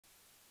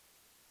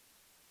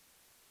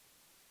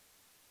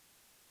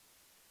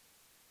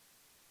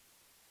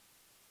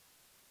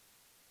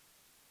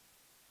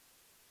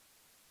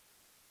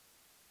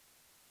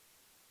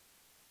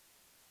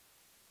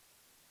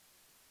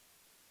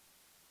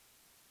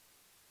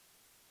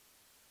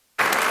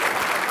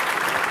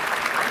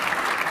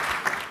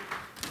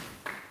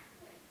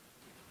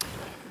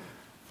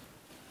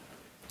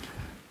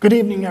Good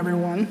evening,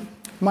 everyone.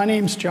 My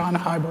name's John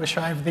Highbush.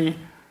 I have the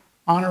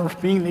honor of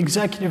being the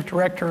executive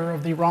director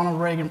of the Ronald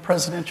Reagan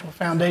Presidential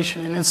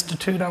Foundation and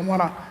Institute. I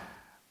want to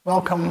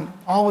welcome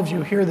all of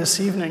you here this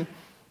evening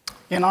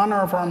in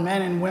honor of our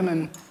men and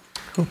women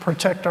who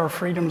protect our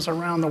freedoms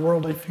around the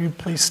world. If you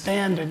please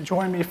stand and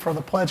join me for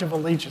the Pledge of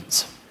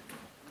Allegiance.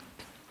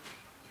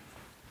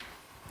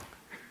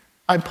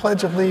 I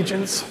pledge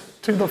allegiance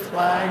to the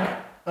flag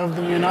of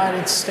the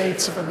United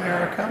States of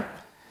America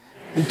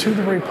and to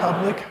the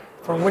republic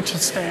for which it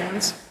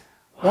stands,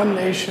 one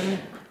nation,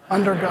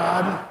 under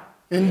God,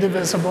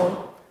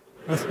 indivisible,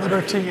 with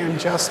liberty and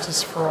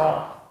justice for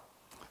all.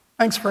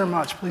 Thanks very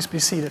much. Please be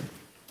seated.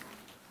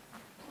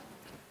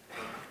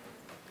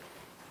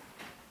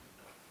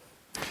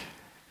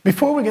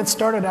 Before we get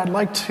started, I'd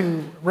like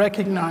to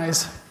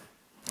recognize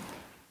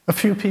a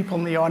few people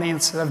in the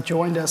audience that have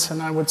joined us,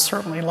 and I would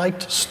certainly like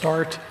to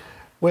start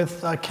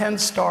with Ken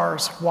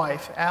Starr's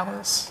wife,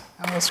 Alice.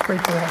 Alice,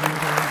 great to have you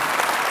here.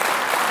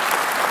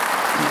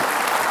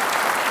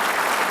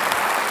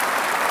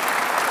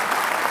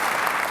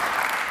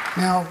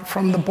 Now,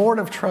 from the Board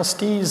of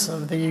Trustees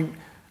of the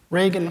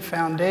Reagan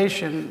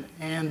Foundation,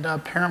 and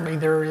apparently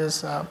there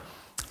is an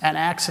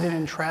accident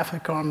in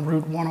traffic on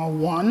Route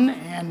 101,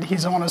 and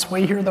he's on his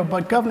way here, though,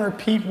 but Governor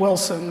Pete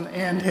Wilson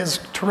and his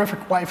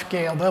terrific wife,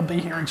 Gail, they'll be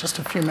here in just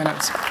a few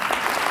minutes.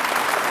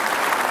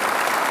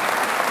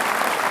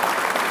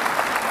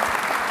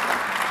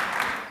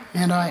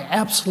 And I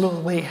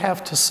absolutely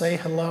have to say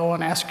hello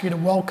and ask you to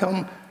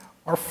welcome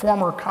our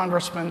former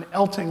Congressman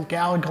Elton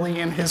Gallegly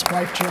and his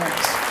wife,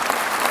 Janice.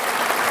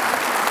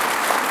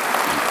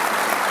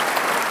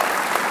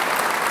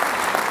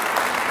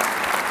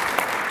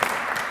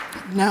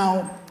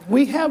 Now,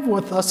 we have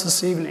with us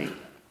this evening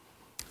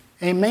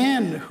a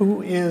man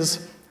who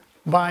is,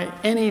 by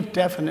any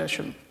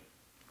definition,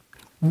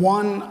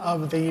 one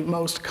of the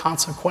most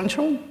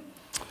consequential,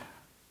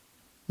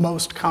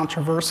 most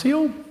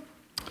controversial,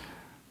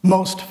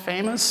 most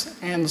famous,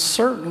 and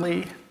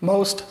certainly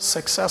most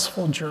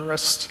successful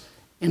jurists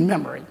in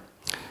memory.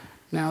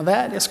 Now,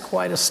 that is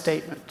quite a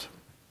statement,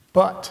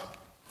 but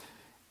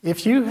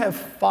if you have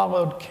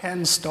followed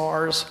Ken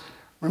Starr's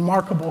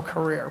remarkable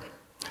career,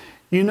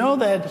 you know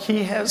that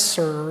he has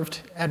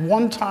served at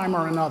one time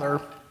or another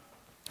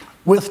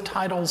with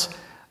titles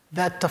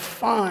that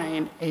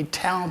define a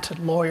talented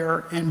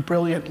lawyer and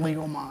brilliant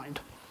legal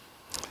mind.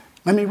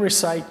 Let me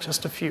recite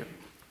just a few.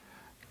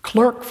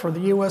 Clerk for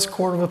the U.S.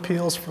 Court of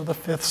Appeals for the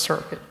Fifth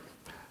Circuit.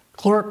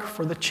 Clerk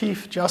for the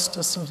Chief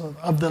Justice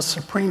of the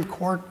Supreme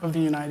Court of the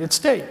United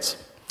States.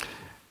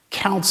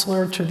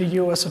 Counselor to the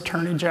U.S.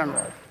 Attorney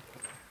General.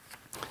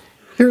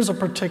 Here's a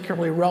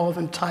particularly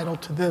relevant title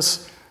to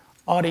this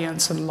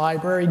audience and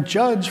library: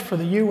 Judge for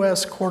the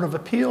U.S. Court of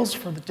Appeals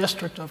for the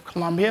District of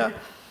Columbia,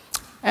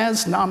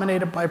 as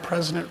nominated by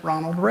President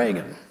Ronald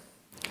Reagan.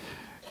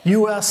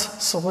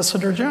 U.S.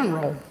 Solicitor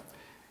General,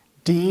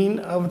 Dean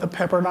of the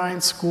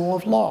Pepperdine School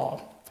of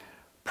Law,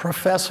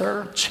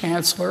 Professor,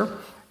 Chancellor,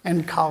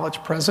 and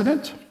College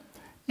President,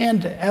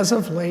 and as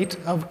of late,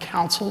 of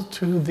counsel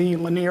to the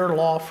Lanier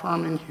Law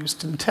Firm in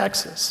Houston,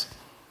 Texas.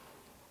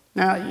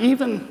 Now,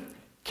 even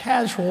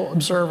casual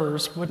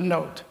observers would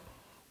note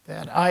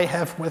that I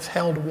have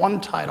withheld one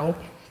title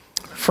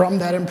from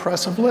that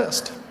impressive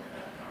list.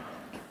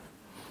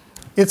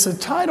 It's a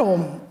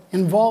title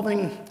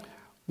involving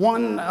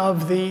one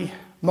of the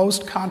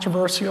most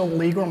controversial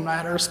legal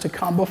matters to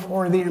come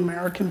before the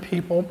American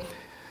people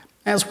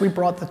as we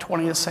brought the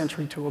 20th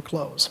century to a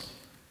close.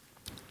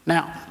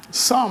 Now,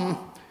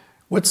 some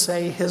would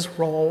say his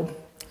role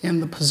in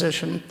the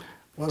position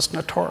was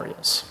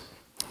notorious.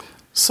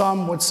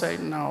 Some would say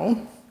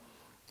no,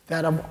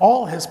 that of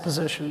all his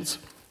positions,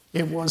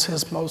 it was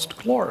his most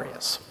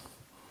glorious.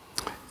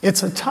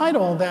 It's a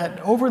title that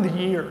over the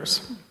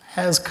years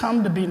has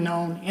come to be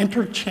known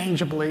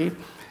interchangeably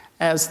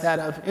as that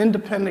of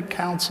independent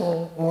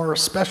counsel or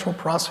special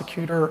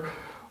prosecutor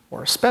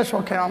or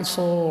special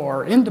counsel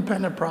or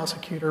independent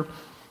prosecutor.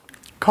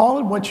 Call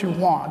it what you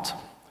want.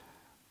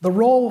 The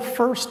role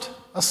first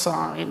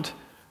assigned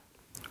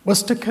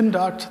was to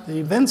conduct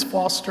the Vince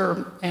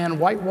Foster and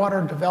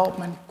Whitewater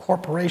Development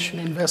Corporation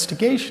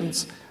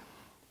investigations,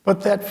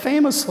 but that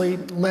famously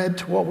led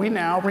to what we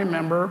now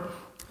remember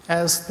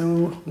as the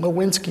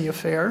Lewinsky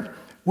affair,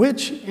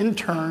 which in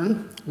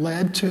turn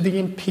led to the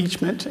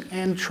impeachment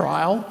and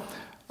trial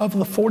of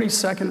the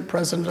 42nd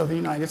President of the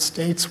United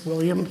States,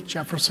 William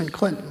Jefferson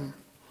Clinton.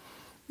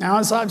 Now,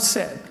 as I've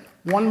said,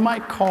 one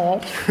might call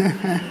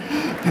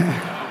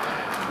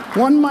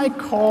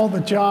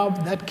the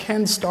job that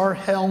Ken Starr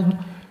held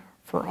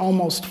for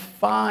almost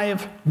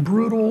 5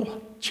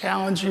 brutal,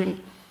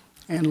 challenging,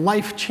 and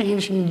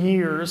life-changing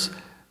years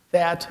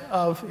that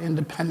of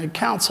independent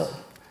counsel.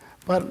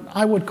 But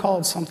I would call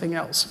it something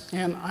else,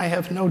 and I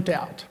have no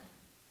doubt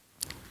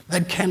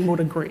that Ken would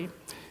agree.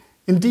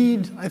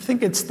 Indeed, I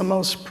think it's the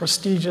most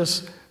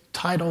prestigious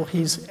title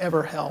he's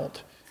ever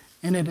held,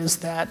 and it is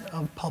that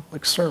of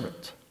public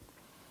servant.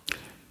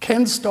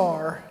 Ken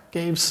Starr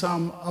gave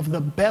some of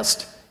the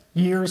best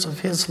years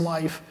of his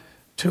life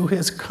to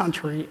his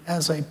country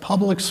as a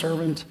public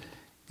servant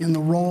in the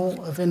role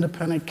of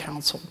independent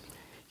counsel.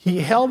 He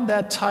held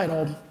that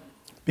title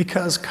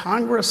because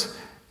Congress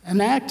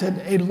enacted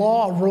a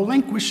law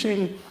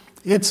relinquishing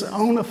its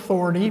own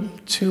authority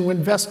to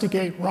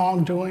investigate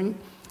wrongdoing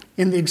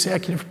in the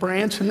executive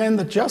branch, and then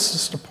the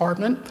Justice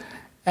Department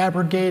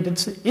abrogated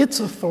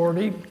its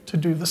authority to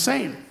do the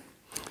same.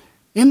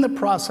 In the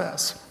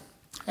process,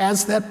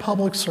 as that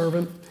public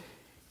servant,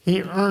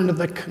 he earned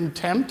the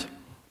contempt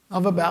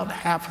of about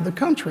half of the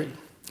country.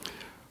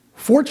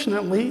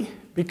 Fortunately,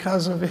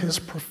 because of his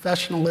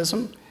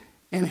professionalism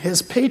and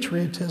his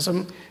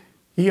patriotism,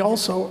 he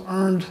also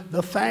earned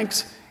the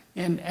thanks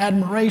and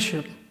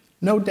admiration,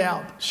 no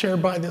doubt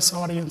shared by this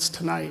audience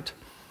tonight,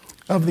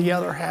 of the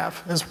other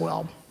half as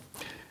well.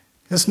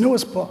 His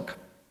newest book,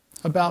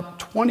 about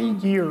 20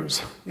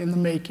 years in the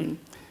making,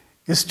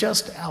 is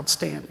just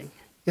outstanding.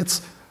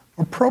 It's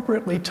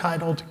appropriately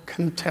titled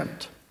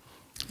Contempt,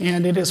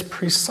 and it is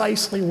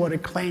precisely what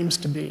it claims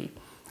to be,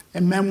 a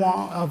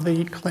memoir of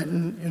the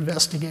Clinton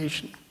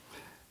investigation.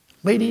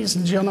 Ladies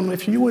and gentlemen,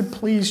 if you would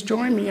please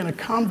join me in a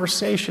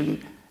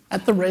conversation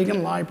at the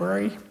Reagan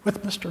Library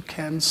with Mr.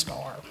 Ken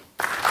Starr.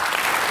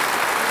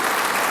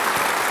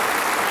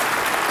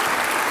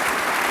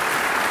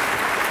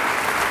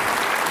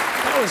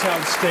 That was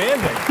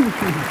outstanding.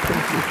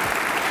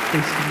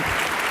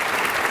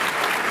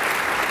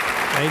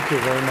 Thank you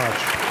very much.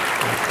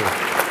 Thank you.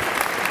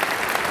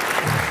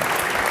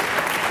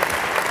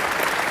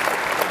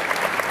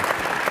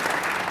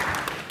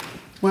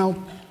 Well,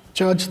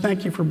 Judge,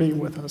 thank you for being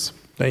with us.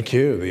 Thank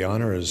you. The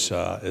honor is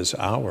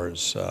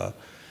ours.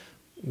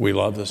 We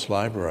love this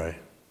library.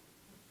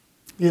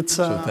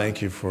 So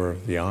thank you for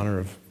the honor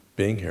of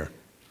being here.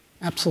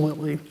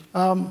 Absolutely.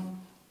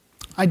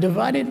 I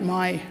divided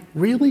my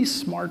really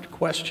smart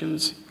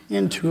questions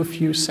into a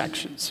few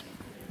sections.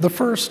 The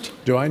first...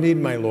 Do I need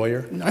my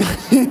lawyer? We've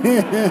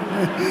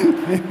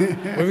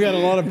got a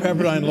lot of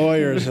Pepperdine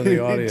lawyers in the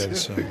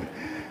audience. So.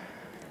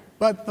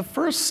 But the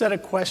first set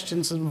of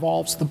questions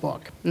involves the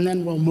book, and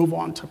then we'll move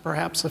on to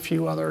perhaps a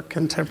few other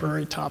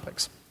contemporary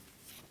topics.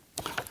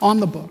 On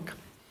the book,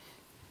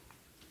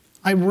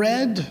 I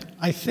read,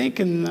 I think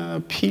in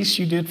the piece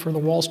you did for the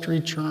Wall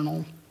Street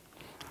Journal,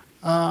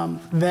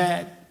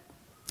 that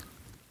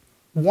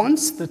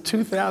once the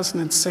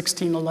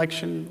 2016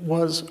 election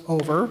was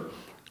over,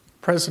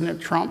 President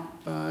Trump,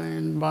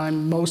 and by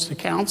most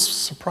accounts,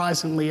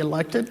 surprisingly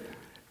elected,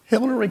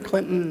 Hillary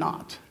Clinton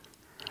not.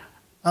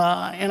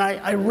 And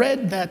I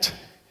read that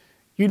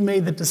you'd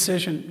made the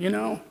decision, you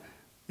know,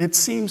 it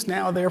seems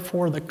now,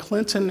 therefore, the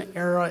Clinton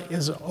era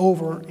is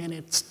over and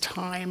it's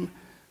time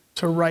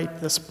to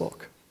write this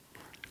book.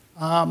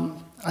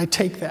 I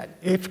take that.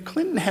 If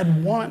Clinton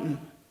had won,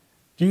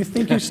 do you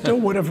think you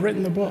still would have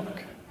written the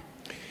book?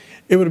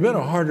 It would have been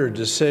a harder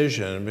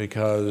decision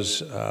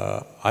because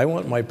I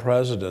want my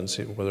presidents,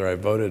 whether I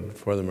voted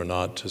for them or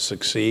not, to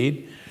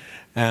succeed.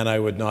 And I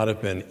would not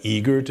have been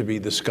eager to be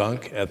the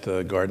skunk at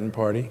the garden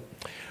party.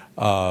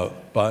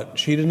 But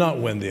she did not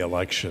win the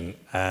election.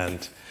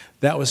 And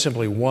that was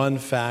simply one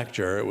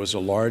factor. It was a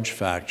large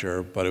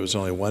factor, but it was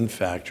only one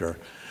factor.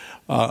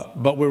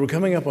 But we were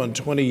coming up on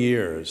 20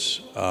 years.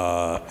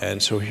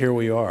 And so here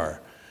we are.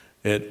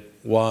 It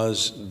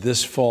was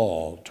this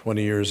fall,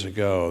 20 years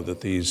ago, that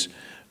these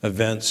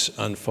events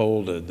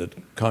unfolded,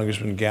 that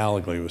Congressman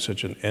Gallagher was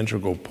such an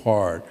integral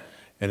part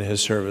in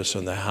his service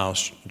on the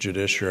House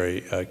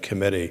Judiciary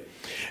Committee.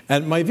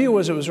 And my view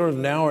was it was sort of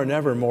now or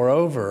never.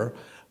 Moreover,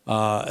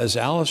 as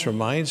Alice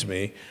reminds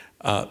me,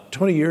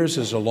 20 years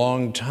is a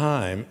long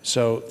time.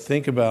 So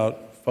think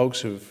about folks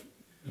who've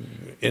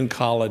in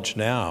college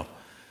now.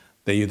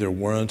 They either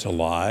weren't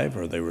alive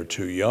or they were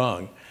too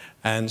young.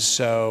 And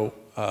so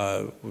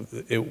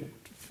it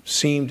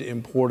seemed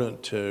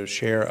important to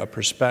share a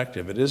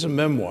perspective. It is a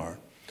memoir,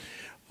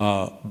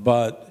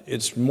 but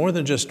it's more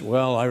than just,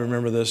 well, I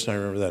remember this and I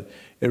remember that.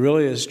 It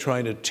really is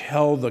trying to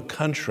tell the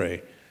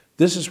country,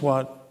 this is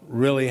what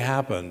really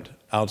happened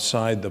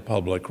outside the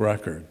public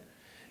record,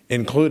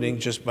 including,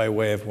 just by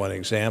way of one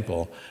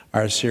example,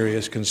 our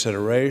serious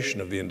consideration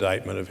of the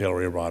indictment of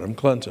Hillary Rodham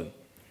Clinton.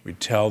 We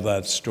tell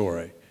that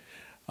story.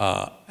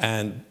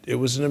 And it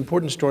was an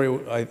important story,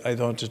 I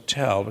thought, to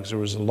tell, because there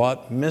was a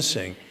lot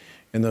missing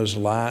in those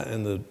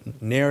in the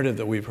narrative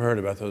that we've heard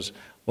about those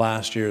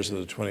last years of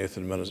the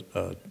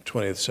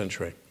 20th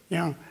century.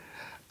 Yeah.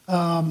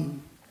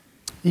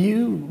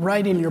 You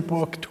write in your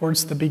book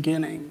towards the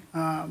beginning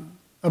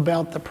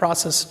about the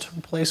process that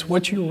took place,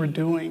 what you were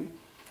doing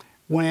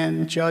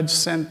when Judge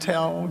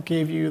Sentel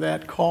gave you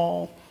that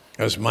call.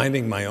 I was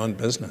minding my own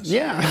business.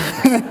 Yeah.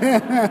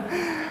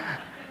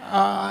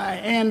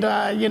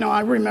 You know,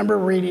 I remember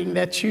reading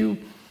that you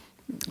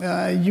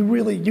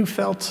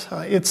felt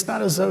it's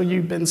not as though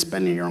you've been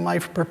spending your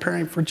life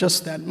preparing for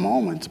just that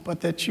moment,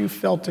 but that you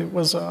felt it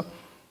was a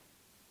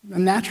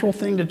natural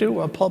thing to do,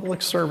 a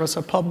public service,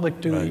 a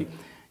public duty. Right.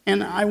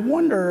 And I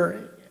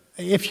wonder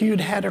if you'd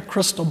had a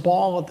crystal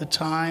ball at the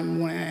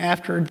time,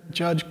 after the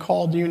judge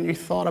called you and you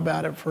thought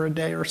about it for a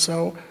day or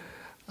so,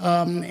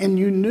 and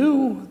you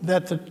knew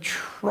that the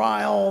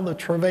trial, the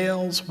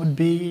travails would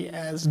be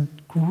as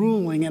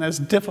grueling and as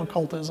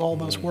difficult as all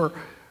those were,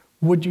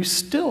 would you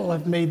still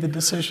have made the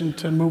decision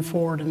to move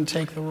forward and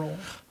take the role?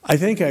 I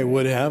think I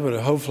would have, but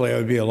hopefully I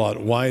would be a lot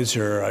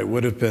wiser. I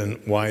would have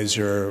been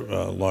wiser,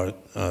 a lot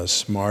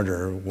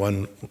smarter.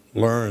 One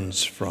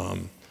learns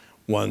from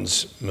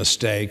one's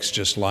mistakes,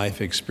 just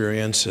life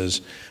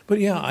experiences. But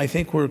yeah, I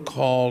think we're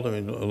called, I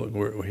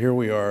mean, here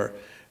we are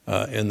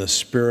in the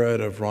spirit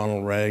of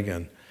Ronald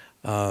Reagan.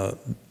 The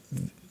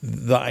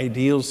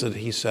ideals that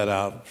he set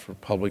out for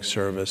public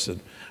service that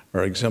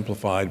are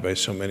exemplified by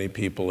so many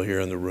people here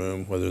in the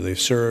room, whether they've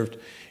served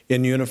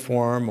in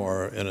uniform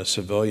or in a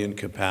civilian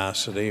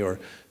capacity or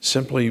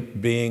simply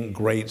being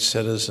great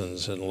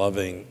citizens and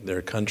loving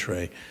their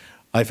country.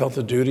 I felt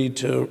the duty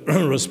to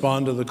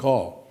respond to the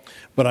call,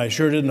 but I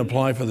sure didn't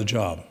apply for the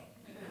job.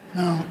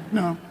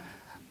 No.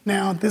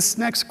 Now, this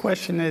next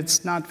question,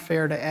 it's not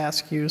fair to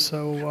ask you,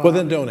 so... well,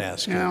 then don't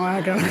ask him. No,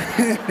 I got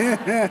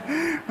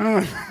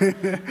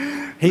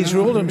He's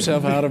ruled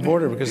himself out of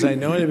order because I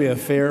know him to be a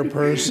fair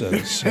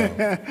person, so...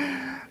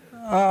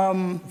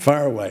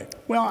 fire away.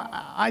 Well,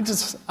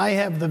 I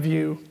have the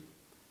view,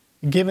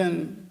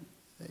 given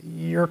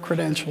your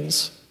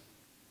credentials,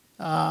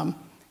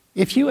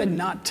 if you had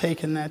not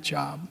taken that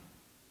job,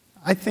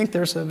 I think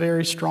there's a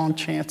very strong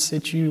chance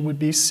that you would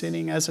be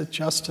sitting as a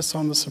justice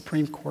on the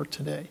Supreme Court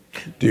today.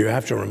 Do you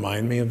have to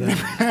remind me of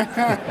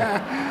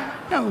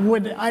that? No,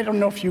 I don't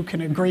know if you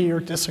can agree or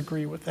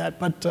disagree with that,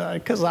 but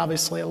because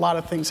obviously a lot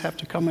of things have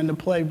to come into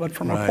play, but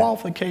from a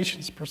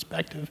qualifications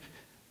perspective,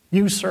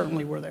 you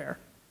certainly were there.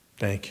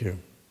 Thank you.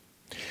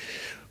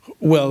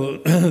 Well,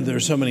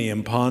 there's so many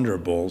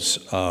imponderables.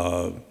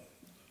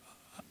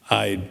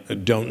 I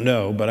don't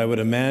know, but I would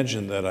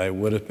imagine that I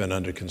would have been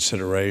under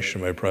consideration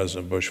by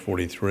President Bush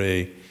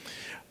 43.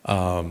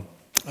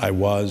 I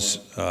was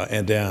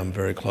and am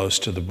very close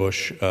to the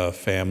Bush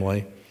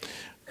family.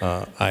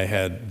 I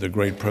had the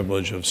great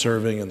privilege of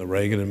serving in the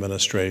Reagan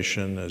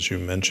administration, as you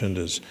mentioned,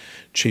 as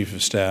Chief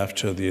of Staff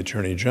to the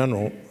Attorney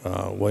General,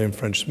 William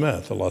French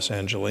Smith, a Los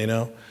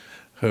Angelino,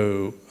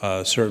 who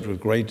served with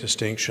great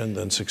distinction,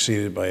 then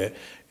succeeded by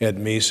Ed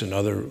Meese,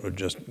 another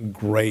just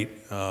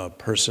great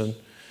person.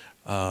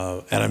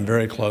 And I'm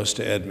very close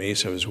to Ed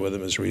Meese. I was with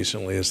him as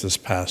recently as this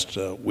past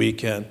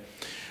weekend.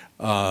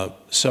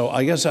 So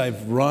I guess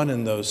I've run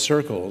in those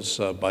circles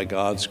by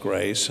God's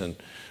grace and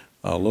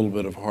a little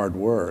bit of hard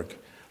work.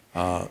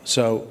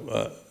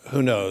 So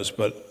who knows,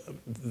 but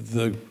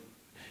the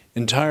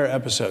entire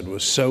episode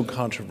was so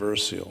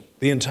controversial.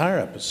 The entire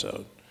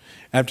episode,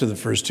 after the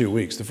first 2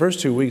 weeks. The first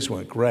 2 weeks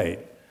went great.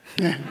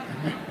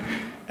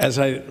 As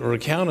I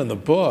recount in the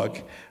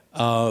book,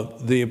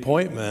 the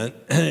appointment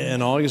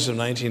in August of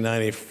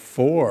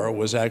 1994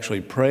 was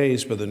actually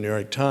praised by the New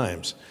York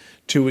Times.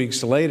 2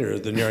 weeks later,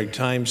 the New York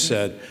Times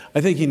said,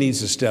 I think he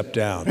needs to step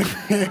down.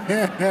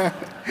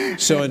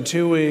 So in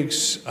 2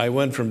 weeks, I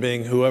went from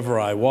being whoever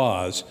I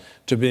was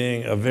to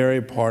being a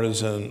very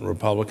partisan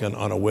Republican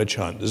on a witch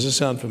hunt. Does this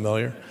sound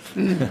familiar?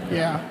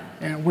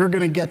 Yeah, we're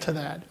going to get to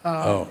that.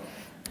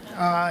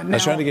 I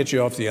was trying to get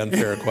you off the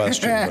unfair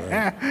question.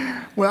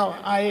 Well,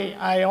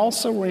 I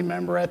also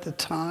remember at the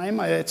time,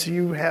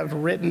 you have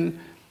written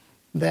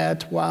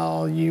that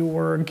while you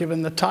were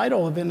given the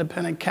title of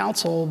independent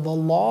counsel, the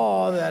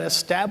law that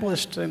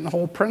established and the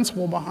whole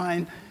principle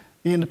behind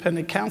the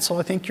independent counsel,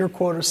 I think your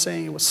quote is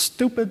saying it was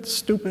stupid,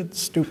 stupid,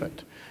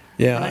 stupid.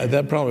 Yeah,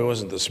 that probably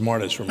wasn't the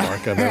smartest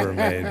remark I've ever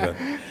made,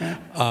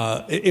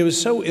 but it was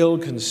so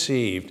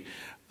ill-conceived.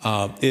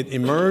 It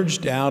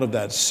emerged out of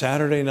that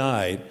Saturday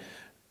night,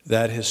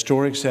 that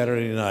historic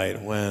Saturday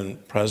night when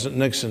President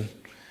Nixon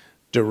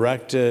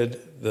directed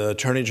the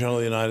Attorney General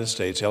of the United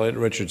States, Elliot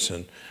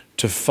Richardson,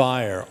 to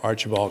fire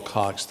Archibald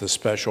Cox, the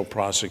special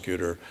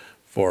prosecutor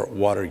for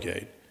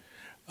Watergate.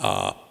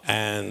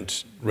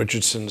 And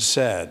Richardson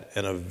said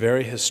in a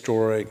very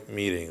historic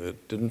meeting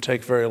that didn't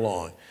take very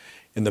long,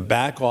 in the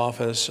back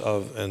office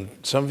of, and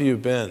some of you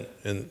have been,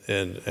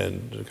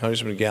 and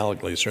Congressman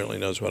Gallagher certainly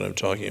knows what I'm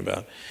talking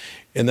about,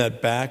 in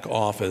that back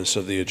office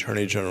of the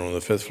Attorney General on the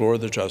 5th floor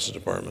of the Justice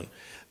Department,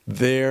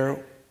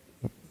 there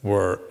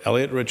were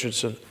Elliot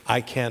Richardson,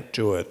 I can't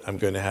do it, I'm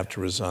going to have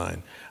to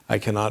resign. I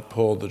cannot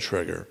pull the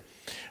trigger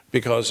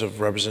because of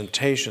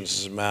representations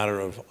as a matter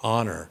of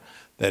honor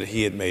that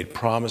he had made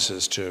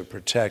promises to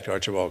protect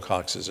Archibald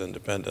Cox's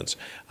independence.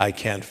 I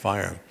can't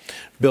fire him.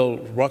 Bill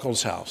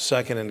Ruckelshaus,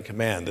 second in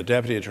command, the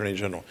Deputy Attorney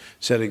General,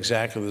 said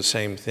exactly the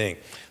same thing.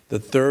 The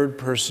third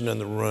person in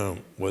the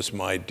room was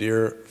my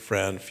dear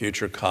friend,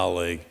 future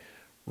colleague,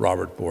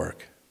 Robert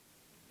Bork.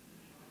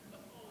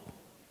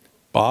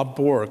 Bob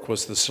Bork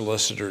was the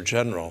Solicitor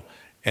General,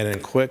 and in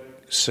quick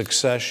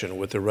succession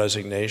with the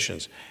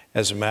resignations,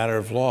 as a matter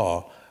of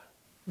law,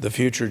 the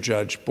future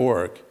Judge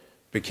Bork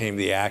became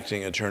the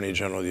acting Attorney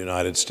General of the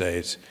United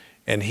States,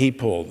 and he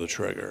pulled the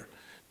trigger.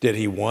 Did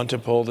he want to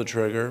pull the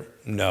trigger?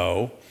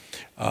 No.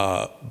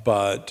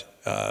 But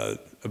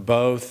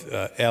both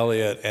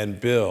Elliot and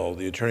Bill,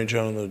 the Attorney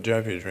General and the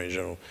Deputy Attorney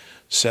General,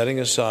 setting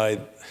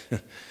aside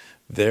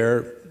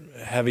their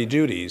heavy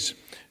duties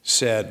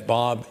said,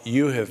 Bob,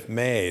 you have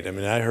made, I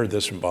mean, I heard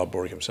this from Bob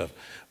Bork himself,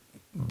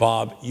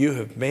 Bob, you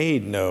have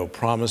made no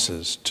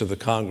promises to the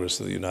Congress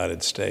of the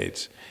United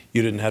States.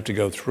 You didn't have to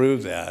go through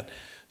that.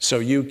 So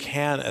you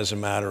can, as a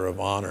matter of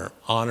honor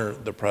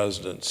the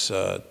president's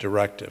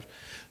directive.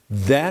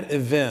 That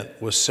event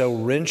was so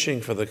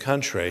wrenching for the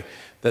country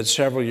that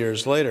several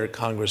years later,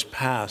 Congress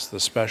passed the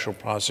special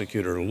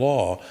prosecutor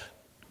law,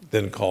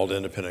 then called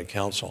independent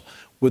counsel,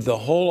 with the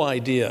whole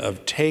idea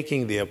of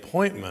taking the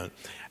appointment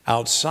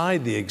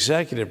outside the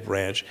executive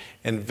branch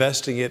and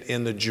vesting it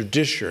in the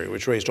judiciary,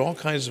 which raised all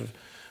kinds of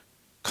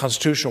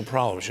constitutional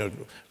problems. You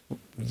know,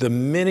 the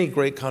many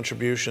great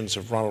contributions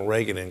of Ronald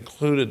Reagan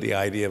included the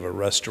idea of a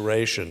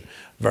restoration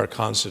of our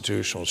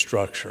constitutional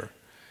structure,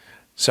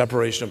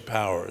 separation of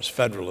powers,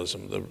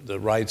 federalism, the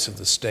rights of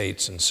the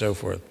states, and so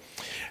forth.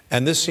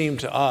 And this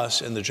seemed to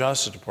us in the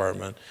Justice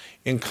Department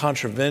in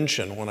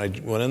contravention, when I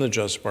went in the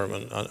Justice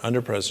Department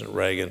under President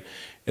Reagan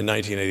in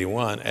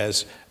 1981,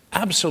 as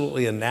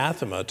absolutely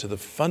anathema to the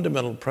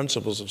fundamental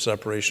principles of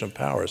separation of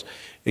powers.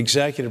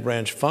 Executive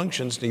branch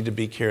functions need to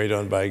be carried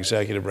on by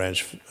executive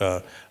branch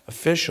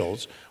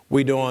officials.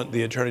 We don't want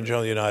the Attorney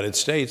General of the United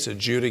States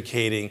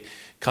adjudicating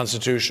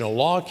constitutional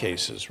law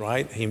cases,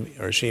 right? He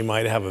or she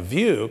might have a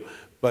view,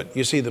 but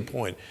you see the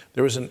point.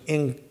 There was an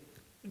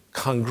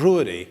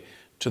incongruity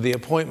to the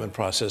appointment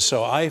process.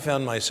 So I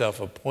found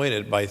myself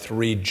appointed by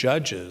 3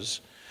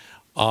 judges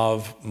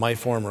of my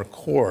former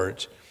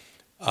court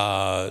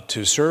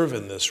to serve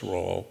in this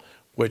role,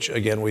 which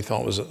again we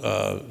thought was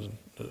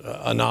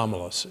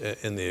anomalous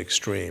in the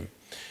extreme.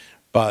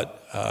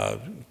 But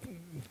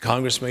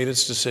Congress made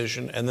its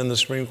decision, and then the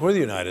Supreme Court of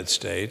the United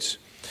States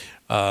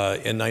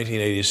in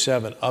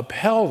 1987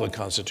 upheld the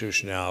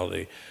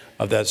constitutionality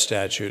of that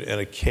statute in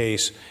a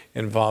case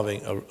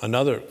involving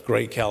another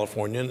great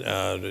Californian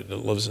that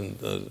lives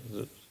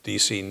in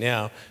D.C.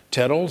 now,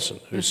 Ted Olson,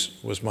 who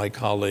was my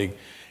colleague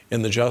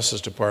in the Justice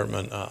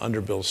Department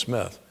under Bill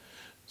Smith.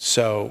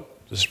 So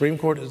the Supreme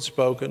Court had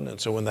spoken, and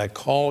so when that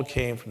call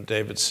came from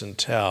David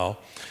Sintel,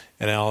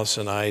 and Alice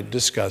and I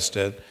discussed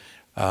it,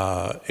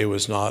 it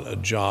was not a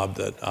job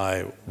that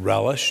I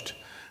relished,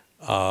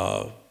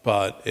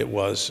 but it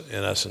was,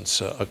 in essence,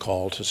 a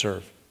call to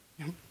serve.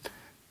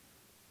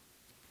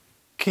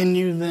 Can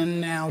you then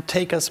now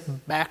take us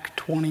back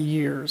 20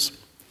 years,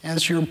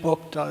 as your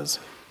book does,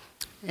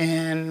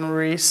 and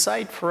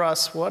recite for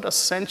us what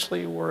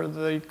essentially were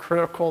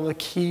the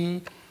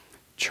key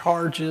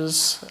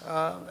charges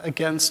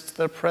against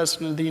the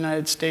President of the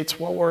United States?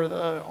 What were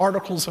the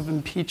articles of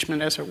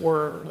impeachment, as it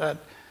were,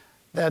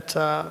 that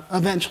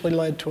eventually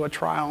led to a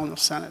trial in the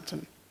Senate?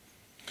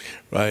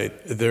 Right.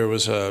 There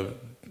was a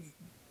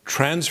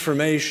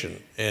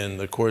transformation in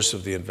the course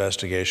of the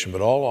investigation,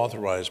 but all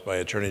authorized by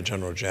Attorney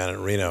General Janet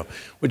Reno,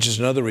 which is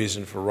another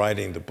reason for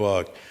writing the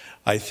book.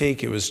 I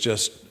think it was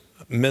just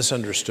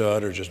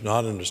misunderstood or just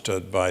not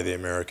understood by the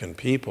American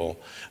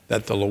people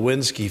that the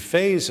Lewinsky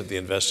phase of the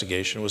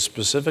investigation was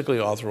specifically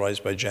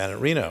authorized by Janet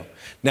Reno.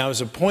 Now, it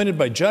was appointed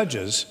by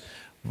judges,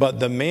 but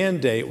the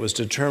mandate was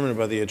determined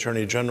by the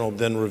Attorney General,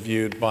 then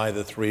reviewed by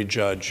the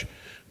 3-judge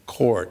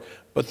court.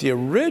 But the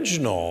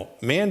original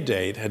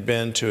mandate had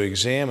been to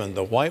examine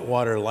the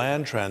Whitewater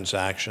land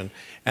transaction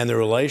and the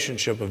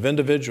relationship of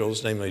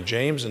individuals, namely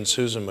James and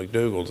Susan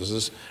McDougal. Does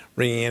this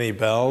ring any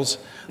bells?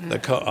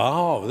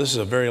 Oh, this is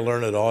a very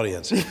learned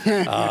audience.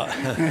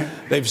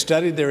 They've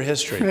studied their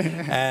history.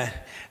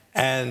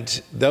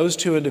 And those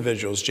 2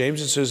 individuals, James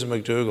and Susan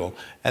McDougal,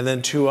 and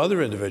then 2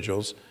 other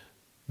individuals,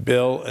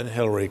 Bill and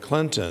Hillary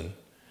Clinton,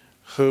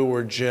 who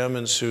were Jim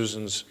and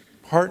Susan's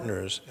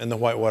partners in the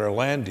Whitewater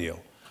land deal.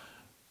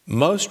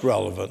 Most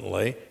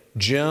relevantly,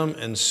 Jim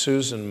and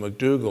Susan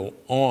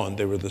McDougal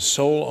they were the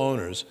sole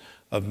owners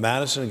of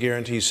Madison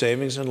Guaranty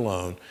Savings and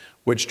Loan,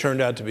 which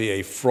turned out to be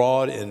a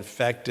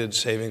fraud-infected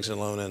savings and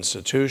loan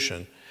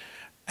institution.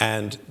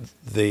 And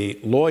the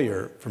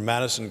lawyer for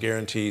Madison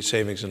Guaranty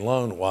Savings and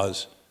Loan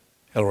was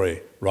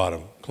Hillary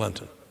Rodham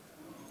Clinton.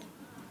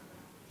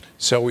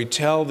 So we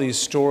tell these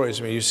stories.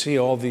 I mean, you see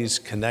all these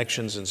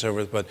connections and so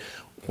forth, but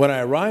when I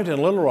arrived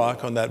in Little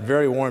Rock on that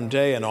very warm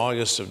day in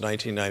August of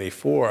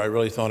 1994, I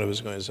really thought it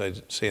was going, as I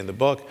say in the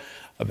book,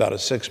 about a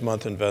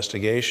 6-month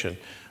investigation.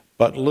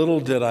 But little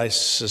did I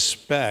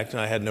suspect,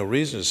 and I had no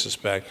reason to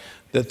suspect,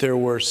 that there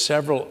were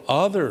several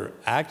other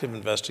active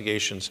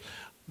investigations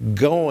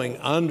going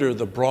under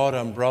the broad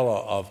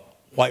umbrella of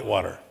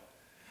Whitewater,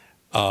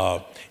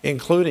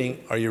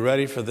 including, are you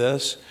ready for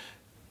this,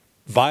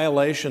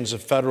 violations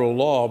of federal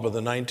law by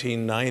the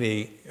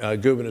 1990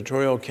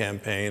 gubernatorial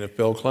campaign of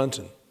Bill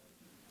Clinton.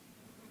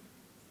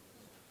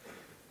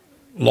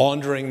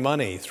 Laundering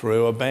money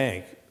through a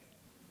bank,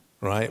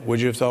 right? Would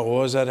you have thought, well,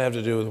 what does that have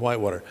to do with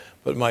Whitewater?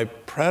 But my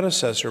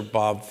predecessor,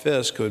 Bob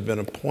Fisk, who had been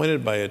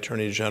appointed by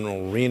Attorney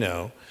General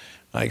Reno,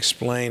 I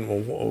explained,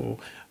 well,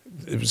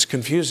 it was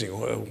confusing.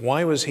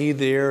 Why was he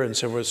there and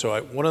so forth? So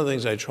one of the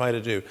things I try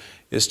to do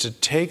is to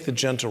take the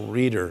gentle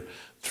reader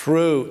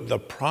through the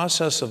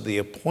process of the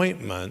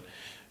appointment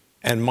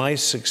and my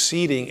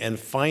succeeding and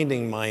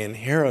finding my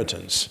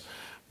inheritance,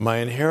 my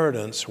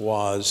inheritance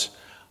was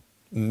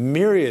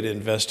myriad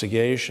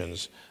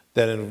investigations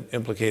that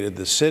implicated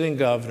the sitting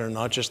governor,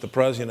 not just the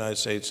President of the United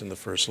States and the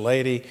First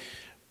Lady,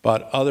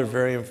 but other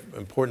very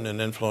important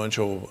and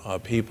influential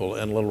people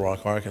in Little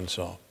Rock,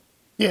 Arkansas.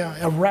 Yeah,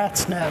 a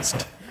rat's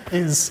nest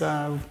is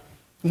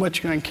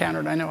what you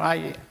encountered. I know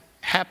I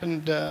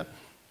happened,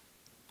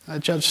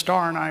 Judge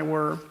Starr and I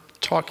were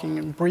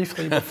talking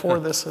briefly before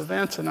this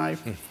event, and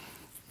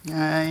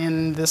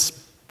in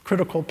this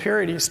critical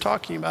period he's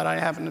talking about, I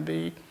happen to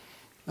be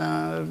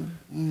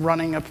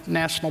running a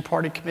national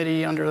party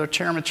committee under the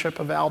chairmanship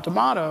of Al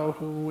D'Amato,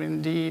 who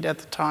indeed at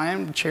the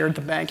time chaired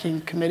the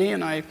banking committee,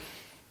 and I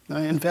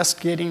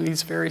investigating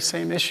these very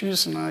same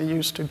issues, and I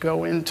used to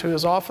go into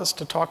his office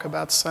to talk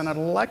about Senate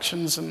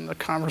elections, and the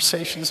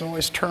conversations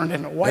always turned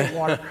into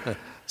Whitewater.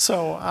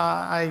 So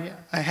I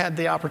had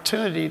the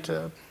opportunity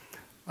to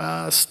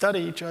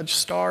study Judge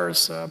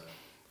Starr's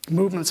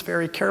movements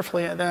very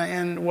carefully,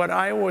 and what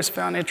I always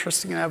found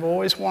interesting, and I've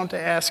always wanted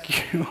to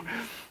ask you,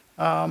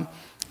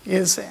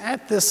 is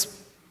at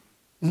this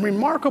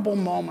remarkable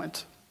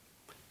moment,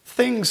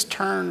 things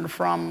turned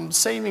from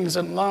savings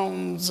and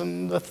loans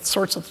and the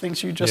sorts of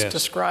things you just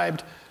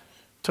described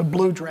to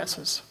blue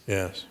dresses.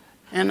 Yes.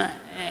 And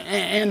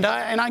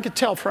I could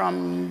tell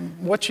from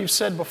what you've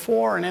said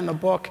before and in the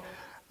book,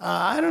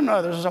 I don't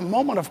know, there's a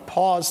moment of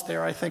pause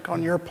there, I think,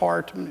 on your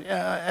part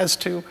as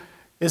to,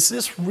 is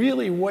this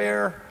really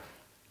where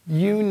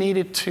you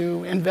needed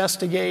to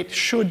investigate?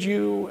 Should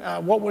you?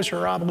 What was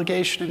your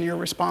obligation and your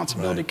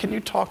responsibility? Right. Can you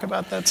talk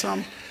about that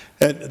some?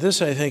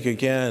 This, I think,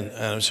 again,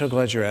 and I'm so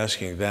glad you're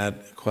asking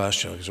that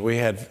question, because we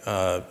had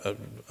a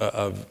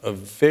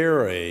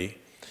very,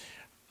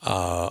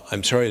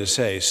 I'm sorry to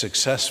say,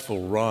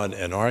 successful run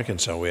in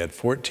Arkansas. We had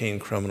 14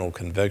 criminal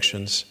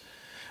convictions,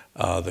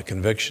 the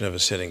conviction of a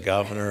sitting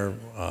governor,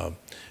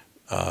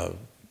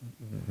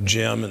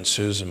 Jim and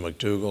Susan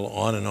McDougal,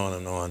 on and on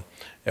and on.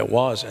 It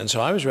was. And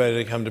so I was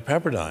ready to come to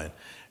Pepperdine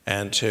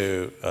and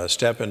to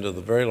step into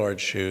the very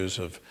large shoes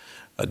of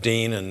a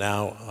dean and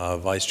now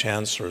vice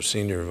chancellor,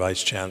 senior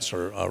vice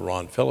chancellor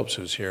Ron Phillips,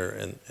 who's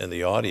here in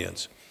the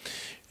audience.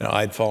 You know,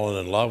 I'd fallen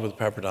in love with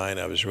Pepperdine.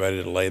 I was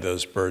ready to lay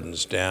those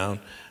burdens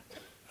down.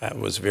 I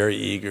was very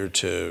eager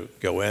to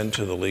go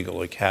into the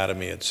legal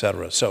academy, et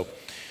cetera. So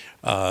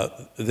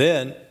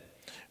then,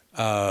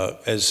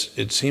 as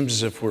it seems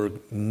as if we're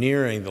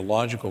nearing the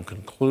logical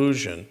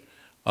conclusion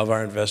of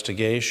our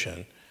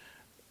investigation,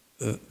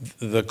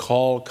 the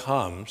call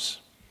comes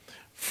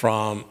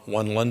from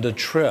one Linda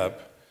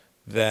Tripp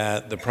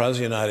that the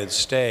President of the United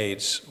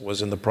States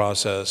was in the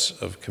process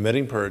of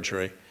committing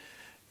perjury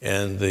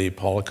in the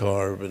Paula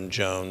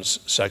Corbin-Jones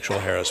sexual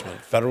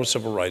harassment federal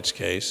civil rights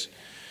case,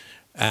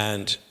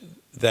 and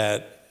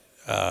that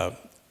a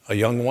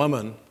young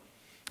woman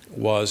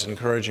was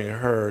encouraging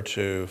her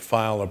to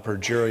file a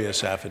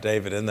perjurious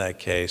affidavit in that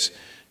case,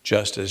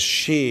 just as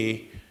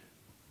she,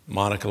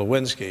 Monica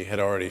Lewinsky, had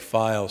already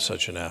filed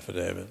such an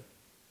affidavit.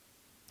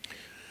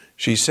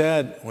 She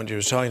said, when she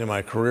was talking to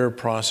my career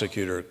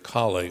prosecutor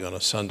colleague on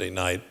a Sunday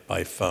night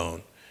by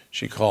phone,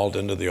 she called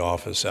into the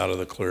office out of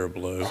the clear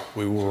blue.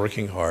 We were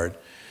working hard.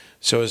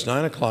 So it's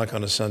 9 o'clock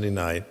on a Sunday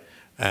night,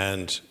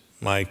 and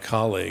my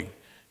colleague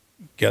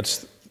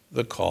gets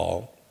the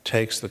call,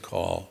 takes the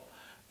call,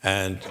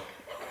 and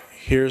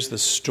hears the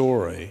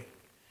story,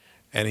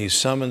 and he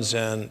summons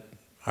in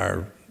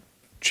our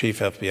chief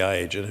FBI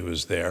agent who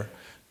was there,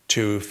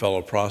 2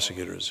 fellow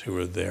prosecutors who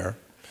were there,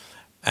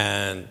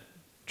 and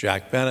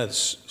Jack Bennett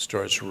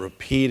starts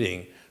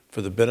repeating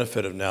for the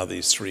benefit of now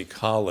these 3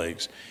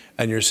 colleagues,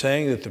 and you're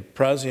saying that the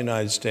President of the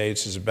United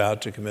States is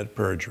about to commit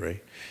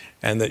perjury,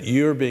 and that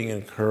you're being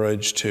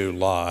encouraged to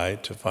lie,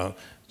 to file,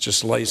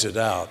 just lays it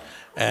out,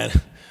 and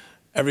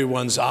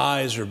everyone's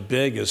eyes are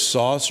big as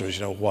saucers,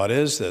 you know, what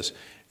is this?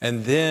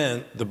 And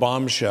then the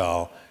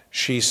bombshell,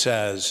 she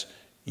says,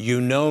 you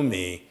know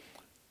me,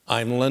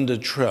 I'm Linda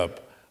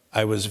Tripp,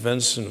 I was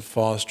Vincent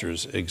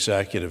Foster's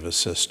executive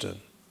assistant.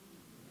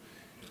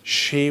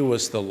 She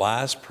was the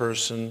last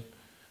person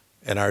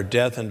in our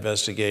death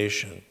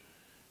investigation,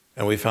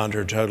 and we found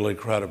her totally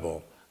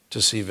credible,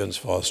 to see Vince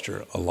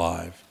Foster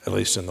alive, at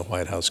least in the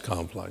White House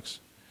complex.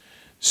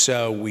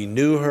 So we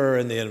knew her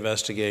in the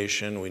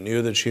investigation. We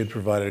knew that she had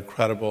provided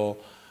credible,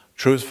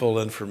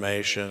 truthful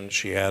information.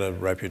 She had a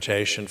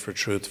reputation for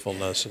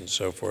truthfulness and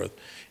so forth.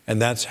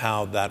 And that's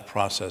how that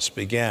process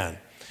began.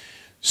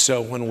 So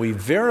when we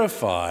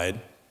verified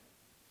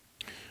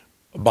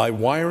by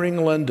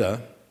wiring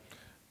Linda,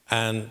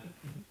 and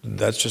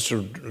that's just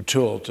a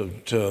tool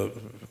to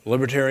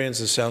libertarians,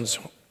 it sounds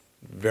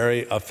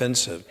very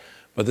offensive,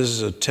 but this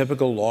is a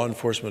typical law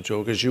enforcement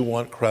tool because you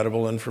want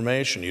credible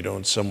information. You don't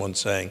want someone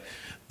saying,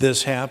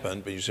 this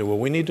happened, but you say, well,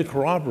 we need to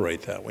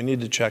corroborate that. We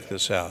need to check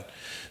this out.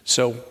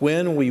 So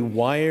when we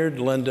wired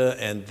Linda,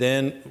 and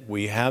then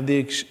we have the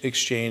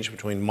exchange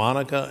between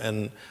Monica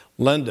and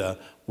Linda,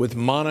 with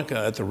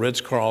Monica at the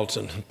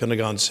Ritz-Carlton,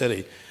 Pentagon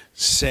City,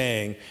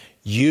 saying,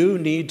 you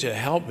need to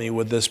help me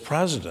with this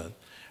president,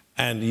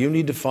 and you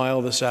need to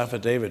file this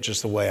affidavit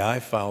just the way I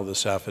filed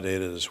this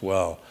affidavit as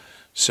well.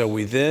 So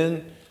we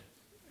then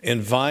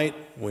invite,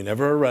 we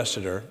never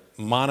arrested her,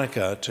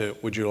 Monica to,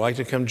 would you like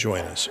to come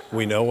join us?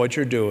 We know what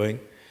you're doing.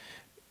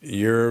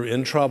 You're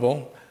in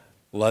trouble.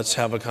 Let's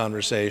have a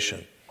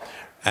conversation.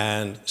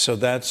 And so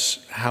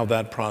that's how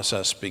that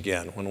process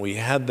began. When we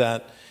had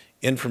that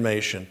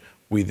information,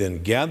 we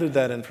then gathered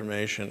that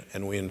information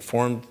and we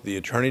informed the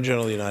Attorney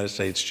General of the United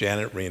States,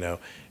 Janet Reno,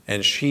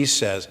 and she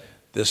says,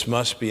 this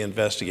must be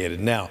investigated.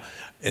 Now,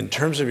 in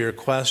terms of your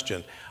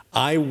question,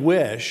 I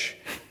wish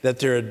that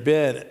there had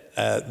been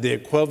the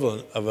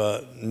equivalent of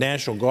a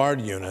National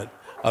Guard unit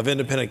of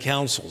independent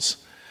counsels.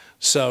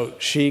 So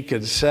she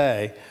could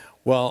say,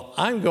 well,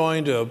 I'm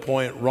going to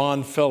appoint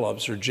Ron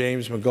Phillips or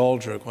James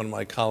McGoldrick, one of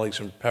my colleagues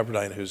from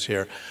Pepperdine who's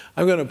here.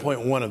 I'm going to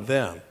appoint one of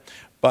them.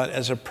 But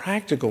as a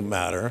practical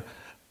matter,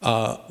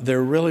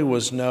 there really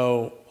was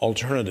no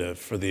alternative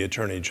for the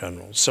Attorney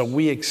General. So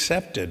we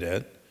accepted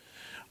it.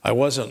 I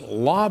wasn't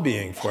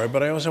lobbying for it,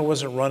 but I also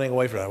wasn't running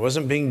away from it. I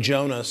wasn't being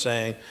Jonah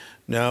saying,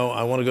 no,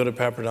 I want to go to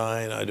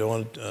Pepperdine. I don't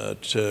want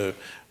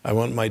I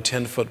want my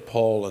 10-foot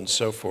pole and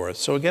so forth.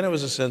 So again, it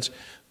was a sense,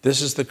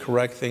 this is the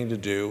correct thing to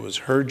do. It was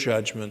her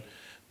judgment.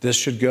 This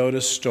should go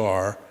to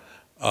Starr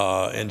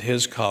and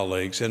his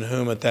colleagues, in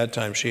whom at that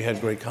time she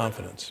had great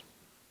confidence.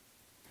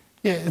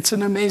 Yeah, it's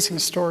an amazing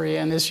story.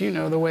 And as you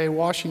know, the way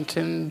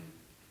Washington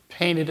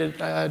painted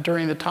it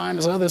during the time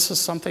is, oh, this is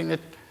something that,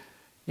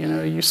 you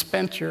know, you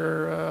spent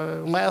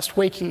your last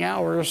waking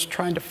hours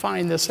trying to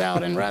find this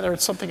out, and rather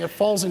it's something that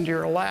falls into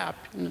your lap.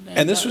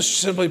 And this was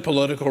simply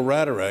political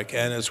rhetoric,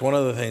 and it's one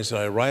of the things that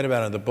I write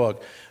about in the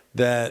book,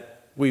 that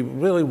we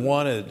really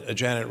wanted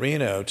Janet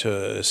Reno to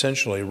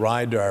essentially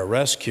ride to our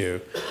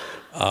rescue.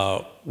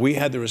 We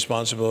had the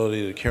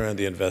responsibility to carry on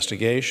the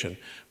investigation,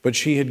 but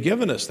she had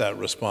given us that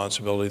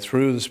responsibility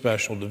through the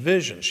special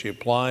division. She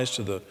applies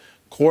to the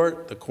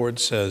court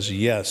says,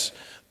 yes,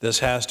 this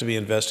has to be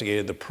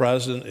investigated. The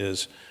president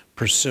is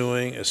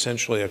pursuing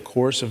essentially a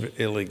course of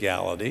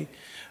illegality.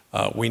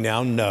 We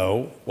now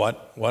know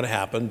what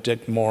happened.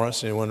 Dick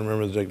Morris, anyone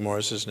remember Dick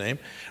Morris's name,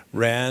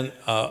 ran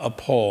a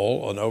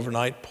poll, an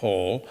overnight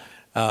poll,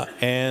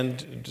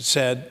 and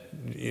said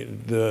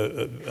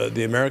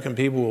the American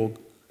people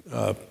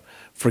will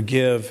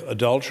forgive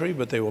adultery,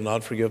 but they will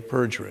not forgive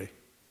perjury.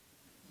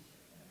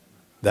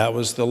 That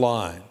was the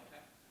line.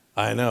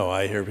 I know,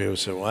 I hear people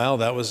say, well,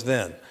 that was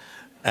then.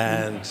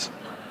 And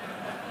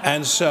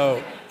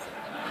so,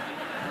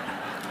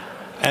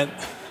 and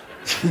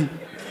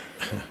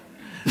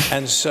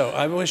so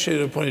I wish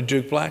you'd appointed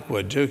Duke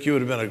Blackwood. Duke, you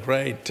would have been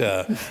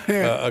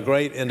a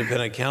great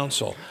independent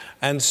counsel.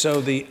 And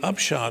so the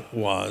upshot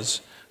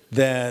was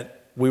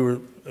that we were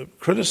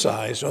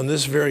criticized on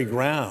this very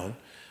ground,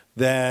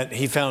 that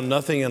he found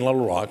nothing in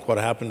Little Rock, what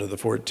happened to the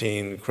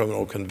 14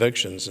 criminal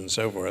convictions and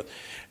so forth,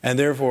 and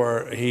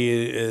therefore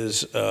he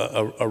is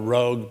a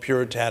rogue,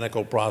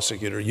 puritanical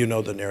prosecutor. You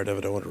know the narrative,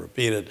 I don't want to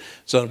repeat it.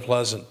 It's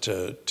unpleasant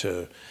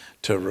to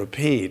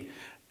repeat.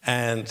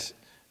 And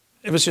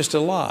it was just a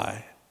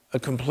lie, a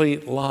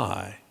complete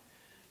lie,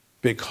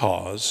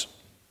 because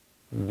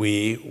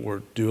we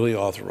were duly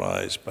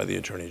authorized by the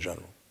Attorney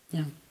General.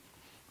 Yeah.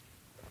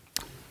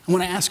 I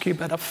want to ask you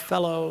about a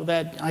fellow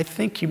that I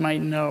think you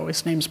might know.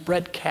 His name's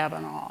Brett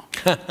Kavanaugh.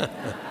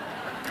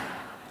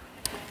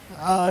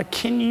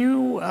 Can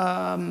you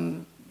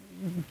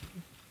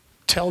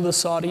tell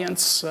this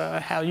audience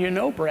how you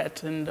know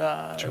Brett and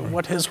Sure.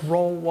 what his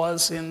role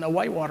was in the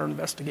Whitewater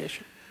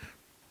investigation?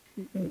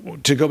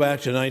 To go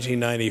back to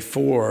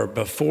 1994,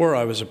 before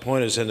I was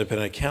appointed as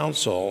independent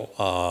counsel,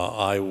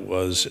 I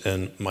was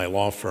in my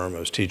law firm. I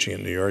was teaching at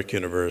New York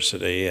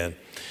University, and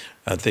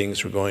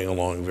things were going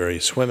along very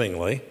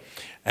swimmingly,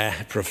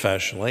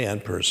 professionally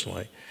and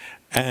personally.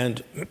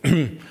 And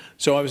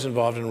so I was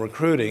involved in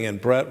recruiting, and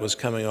Brett was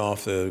coming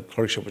off the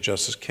clerkship with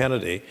Justice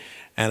Kennedy.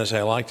 And as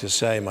I like to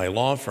say, my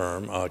law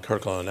firm,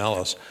 Kirkland &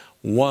 Ellis,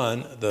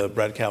 won the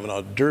Brett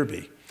Kavanaugh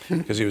Derby,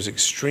 because he was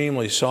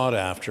extremely sought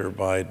after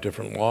by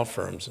different law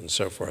firms and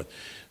so forth.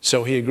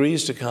 So he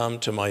agrees to come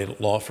to my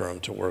law firm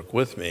to work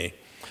with me.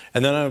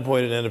 And then I'm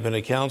appointed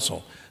independent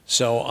counsel.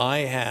 So I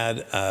had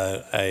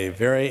a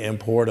very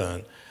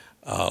important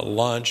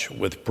lunch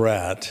with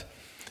Brett,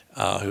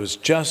 who was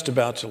just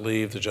about to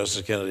leave the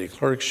Justice Kennedy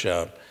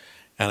clerkship.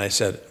 And I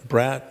said,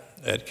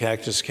 Brett, at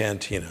Cactus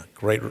Cantina,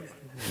 great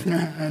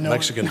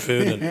Mexican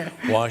food in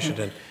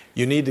Washington,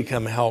 you need to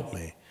come help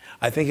me.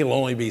 I think it'll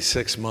only be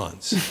 6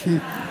 months.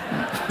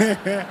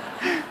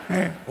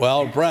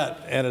 Well, Brett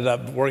ended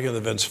up working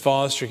with the Vince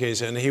Foster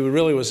case, and he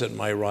really was at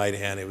my right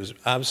hand. He was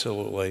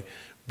absolutely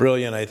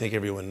brilliant. I think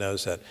everyone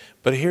knows that.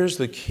 But here's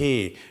the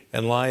key,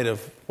 in light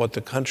of what the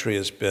country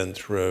has been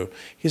through.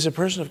 He's a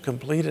person of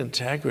complete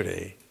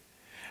integrity.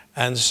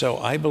 And so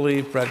I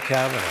believe Brett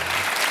Kavanaugh,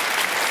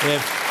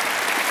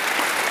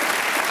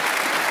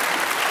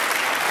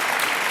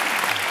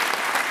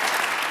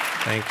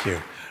 thank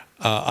you.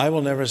 I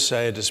will never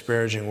say a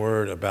disparaging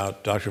word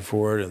about Dr.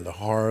 Ford and the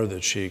horror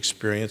that she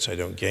experienced. I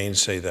don't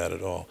gainsay that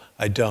at all.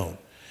 I don't.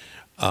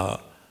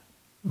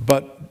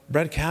 But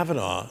Brett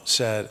Kavanaugh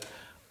said,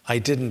 I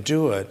didn't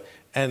do it,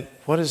 And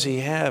what does he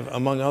have?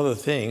 Among other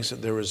things,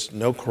 there was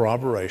no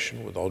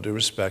corroboration, with all due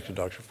respect to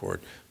Dr.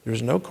 Ford. There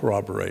was no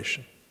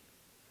corroboration.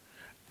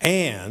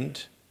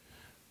 And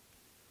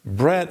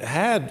Brett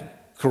had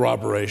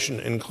corroboration,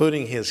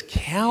 including his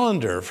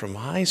calendar from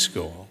high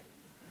school.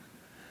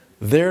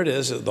 There it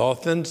is, the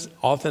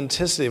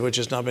authenticity of which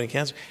has not been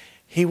canceled.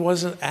 He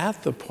wasn't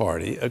at the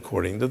party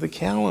according to the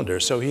calendar,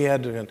 so he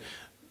had to.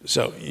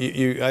 So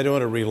I don't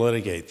want to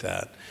relitigate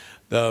that.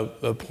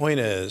 The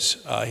point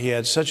is, he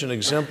had such an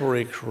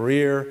exemplary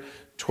career,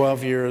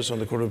 12 years on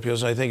the Court of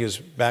Appeals. I think his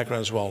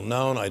background is well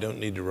known. I don't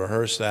need to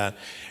rehearse that.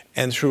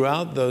 And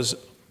throughout those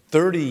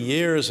 30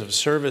 years of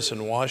service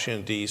in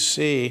Washington,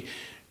 D.C.,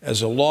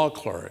 as a law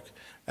clerk,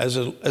 as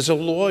a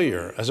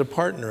lawyer, as a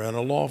partner in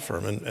a law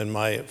firm, in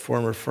my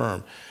former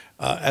firm,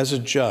 as a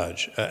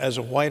judge, as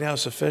a White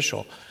House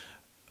official,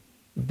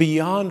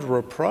 beyond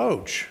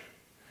reproach.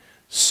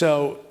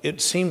 So it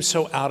seemed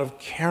so out of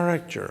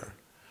character.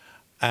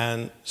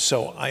 And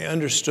so I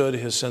understood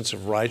his sense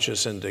of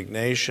righteous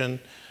indignation.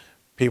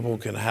 People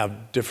can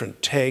have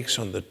different takes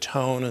on the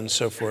tone and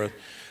so forth.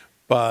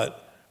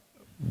 But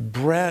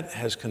Brett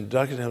has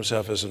conducted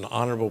himself as an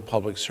honorable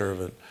public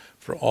servant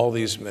for all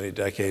these many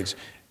decades.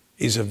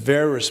 He's a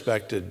very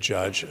respected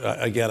judge.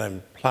 Again,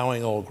 I'm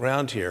plowing old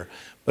ground here.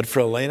 But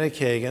for Elena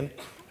Kagan,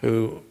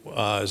 who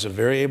is a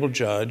very able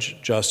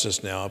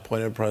justice now,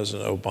 appointed by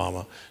President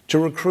Obama, to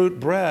recruit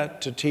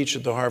Brett to teach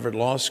at the Harvard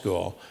Law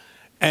School.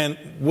 And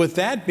with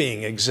that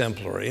being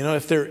exemplary, you know,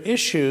 if there are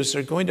issues,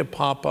 they're going to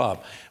pop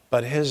up.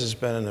 But his has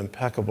been an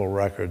impeccable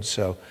record.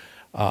 So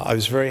I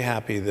was very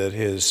happy that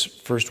his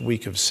first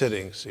week of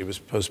sittings, he was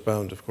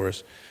postponed, of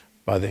course,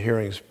 by the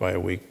hearings by a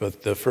week,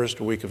 but the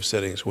first week of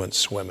sittings went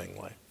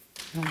swimmingly.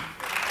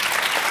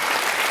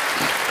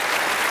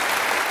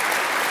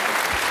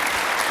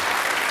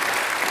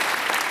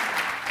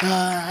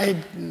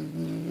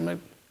 The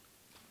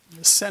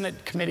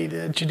Senate committee,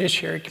 the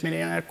Judiciary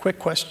Committee, and I had a quick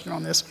question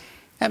on this.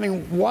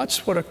 Having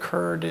watched what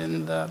occurred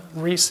in the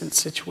recent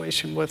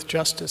situation with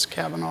Justice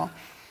Kavanaugh,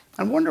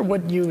 I wonder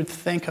what you would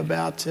think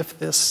about if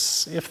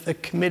the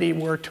committee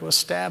were to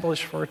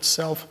establish for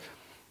itself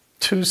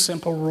two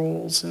simple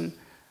rules in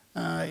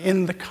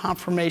the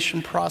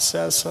confirmation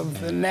process of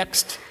the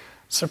next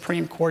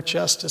Supreme Court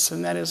justice,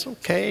 and that is,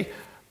 okay,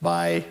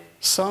 by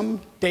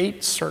some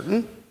date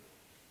certain,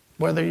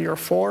 whether you're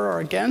for or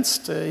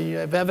against, you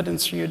have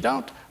evidence or you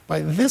don't,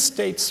 by this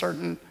date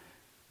certain,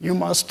 you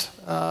must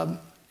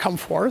come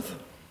forth.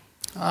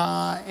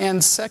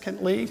 And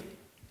secondly,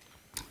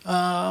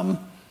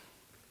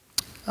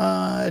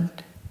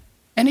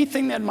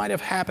 anything that might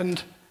have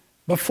happened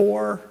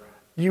before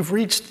you've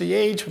reached the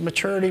age of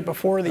maturity,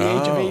 before the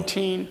age of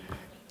 18,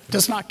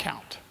 does not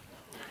count.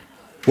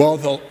 Well,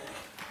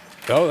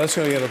 that's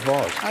going to get a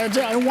pause.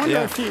 I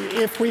wonder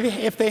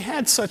if they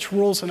had such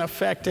rules in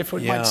effect, if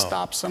it might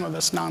stop some of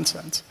this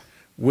nonsense.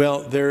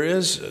 Well, there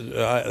is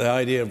the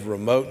idea of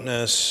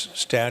remoteness,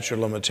 statute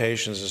of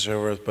limitations, and so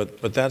forth,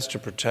 but that's to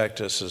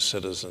protect us as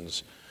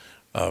citizens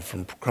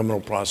from criminal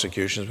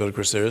prosecutions. But of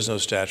course, there is no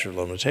statute of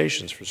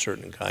limitations for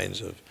certain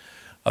kinds of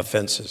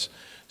offenses.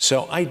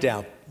 So I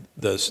doubt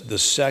the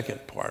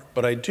second part,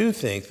 but I do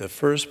think the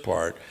first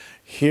part.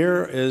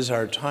 Here is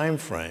our time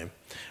frame,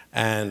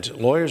 and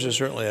lawyers are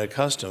certainly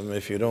accustomed,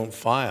 if you don't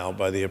file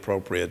by the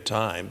appropriate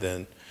time,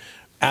 then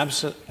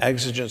absent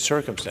exigent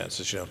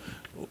circumstances,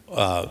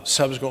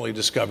 subsequently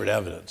discovered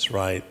evidence,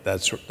 right?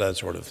 That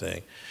sort of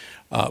thing.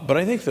 But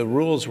I think the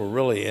rules were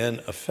really in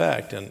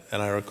effect, and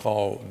I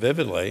recall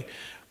vividly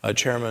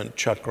Chairman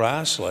Chuck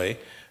Grassley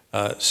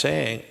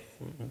saying,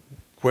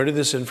 where did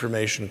this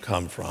information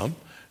come from?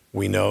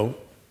 We know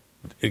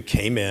it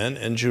came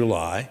in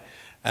July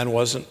and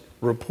wasn't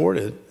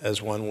reported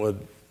as one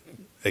would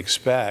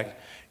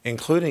expect,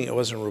 including it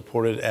wasn't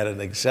reported at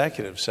an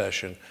executive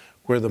session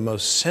where the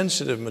most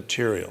sensitive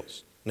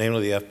materials,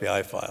 namely the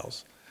FBI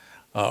files,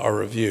 are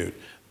reviewed.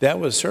 That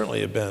would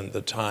certainly have been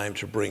the time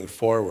to bring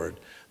forward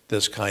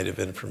this kind of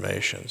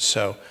information.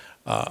 So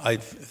I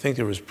think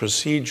there was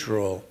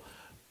procedural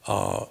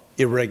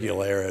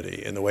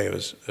irregularity in the way it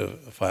was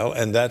filed,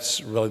 and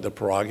that's really the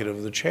prerogative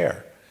of the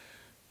chair.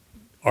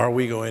 Are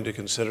we going to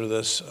consider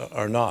this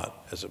or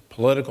not? As a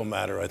political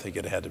matter, I think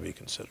it had to be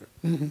considered.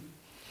 Mm-hmm.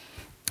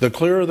 The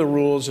clearer the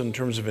rules in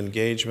terms of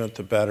engagement,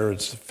 the better.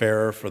 It's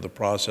fairer for the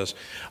process.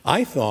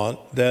 I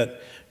thought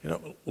that,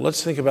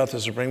 let's think about the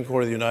Supreme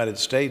Court of the United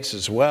States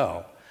as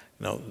well.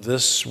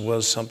 This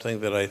was something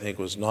that I think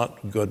was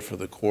not good for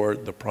the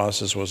court. The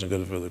process wasn't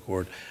good for the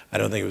court. I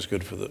don't think it was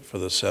good for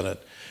the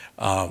Senate.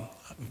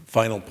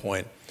 Final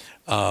point,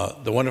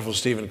 the wonderful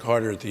Stephen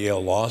Carter at the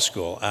Yale Law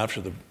School,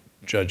 after the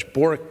Judge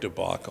Bork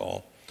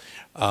debacle,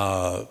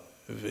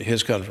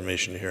 his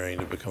confirmation hearing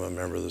to become a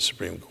member of the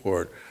Supreme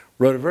Court,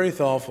 wrote a very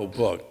thoughtful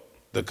book,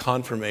 The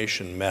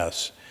Confirmation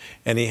Mess,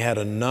 and he had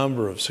a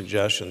number of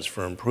suggestions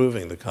for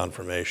improving the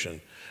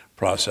confirmation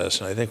process,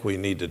 and I think we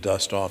need to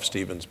dust off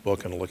Stephen's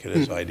book and look at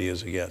his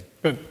ideas again.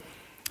 Good.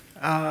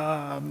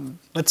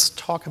 Let's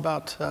talk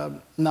about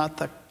not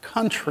the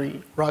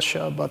country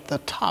Russia, but the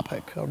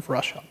topic of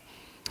Russia.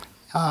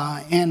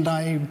 And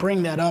I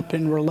bring that up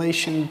in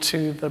relation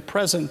to the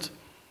present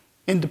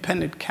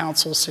independent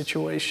counsel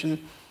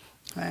situation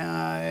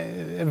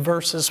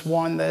versus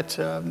one that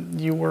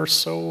you were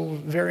so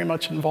very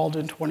much involved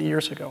in 20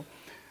 years ago.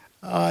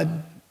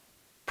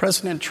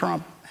 President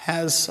Trump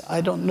has,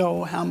 I don't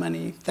know how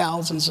many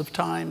thousands of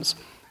times,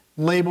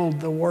 labeled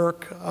the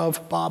work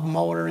of Bob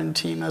Mueller and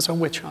team as a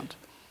witch hunt.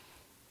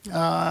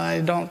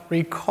 I don't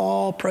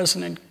recall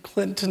President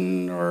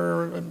Clinton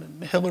or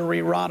Hillary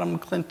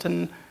Rodham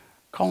Clinton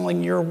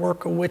calling your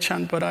work a witch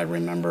hunt, but I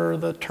remember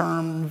the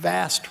term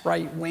vast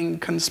right-wing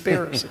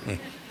conspiracy.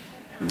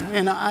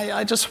 And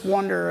I just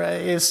wonder,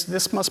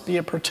 this must be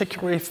a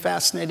particularly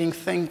fascinating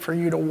thing for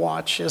you to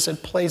watch as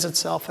it plays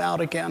itself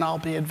out again,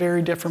 albeit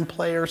very different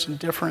players and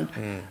different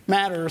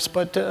matters.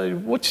 But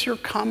what's your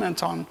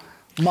comment on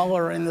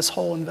Mueller and this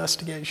whole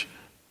investigation?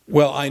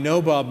 Well, I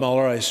know Bob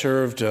Mueller. I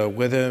served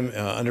with him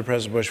under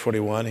President Bush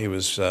 41. He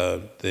was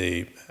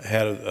the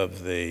head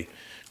of the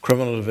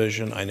criminal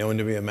division. I know him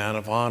to be a man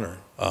of honor.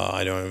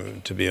 I know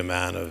him to be a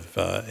man of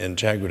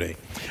integrity.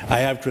 I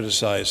have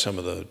criticized some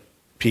of the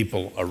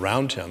people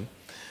around him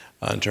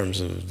in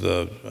terms of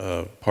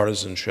the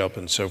partisanship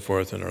and so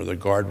forth, and are the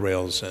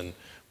guardrails in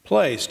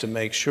place to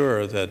make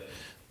sure that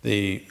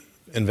the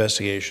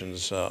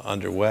investigations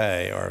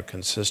underway are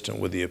consistent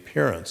with the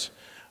appearance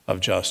of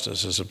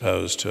justice as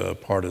opposed to a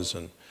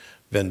partisan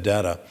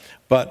vendetta.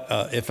 But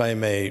if I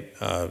may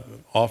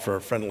offer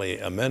a friendly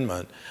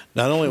amendment,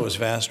 not only was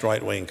vast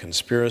right-wing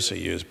conspiracy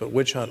used, but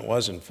witch hunt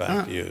was in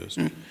fact used,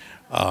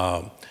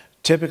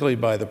 typically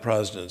by the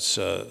president's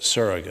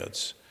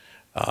surrogates.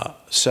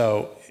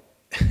 So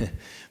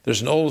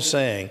there's an old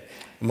saying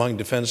among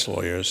defense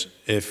lawyers,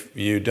 if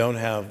you don't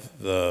have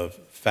the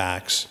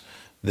facts,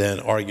 then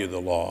argue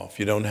the law. If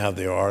you don't have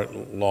the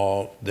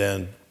law,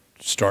 then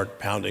start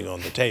pounding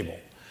on the table,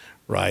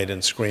 right,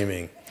 and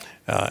screaming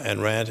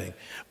and ranting.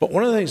 But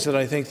one of the things that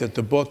I think that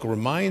the book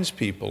reminds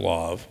people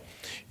of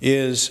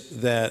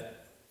is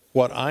that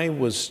what I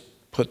was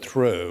put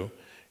through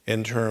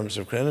in terms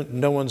of,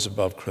 no one's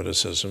above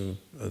criticism.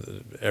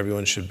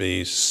 Everyone should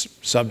be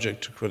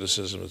subject to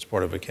criticism as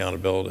part of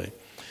accountability.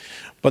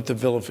 But the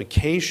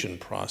vilification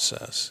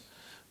process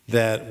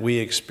that we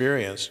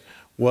experienced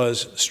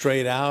was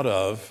straight out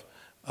of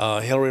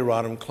Hillary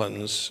Rodham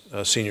Clinton's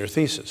senior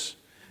thesis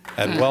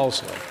at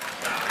Wellesley.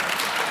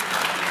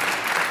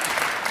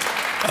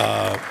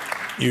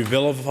 You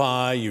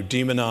vilify, you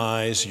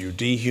demonize, you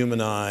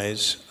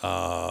dehumanize,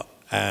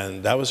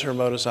 and that was her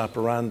modus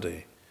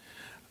operandi.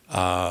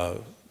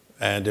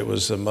 And it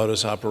was the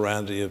modus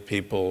operandi of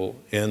people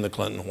in the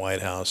Clinton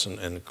White House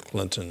and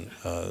Clinton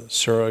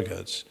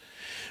surrogates.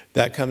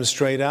 That comes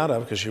straight out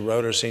of, because she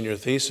wrote her senior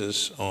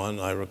thesis on,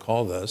 I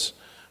recall this,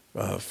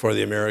 for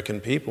the American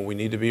people. We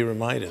need to be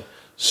reminded,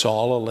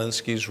 Saul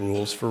Alinsky's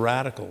Rules for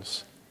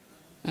Radicals.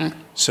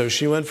 So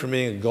she went from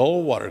being a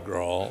Goldwater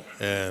girl,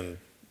 and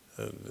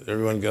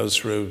everyone goes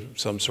through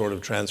some sort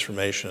of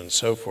transformation and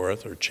so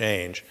forth, or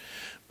change.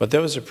 But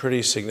there was a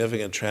pretty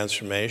significant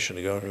transformation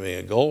to go from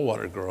being a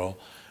Goldwater girl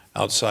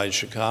outside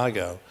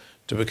Chicago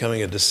to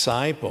becoming a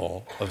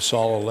disciple of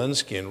Saul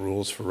Alinsky in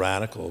Rules for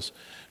Radicals,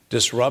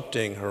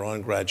 disrupting her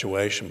own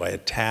graduation by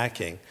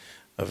attacking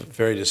a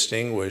very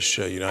distinguished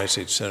United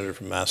States Senator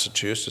from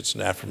Massachusetts,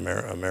 an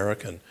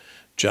African-American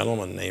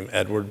gentleman named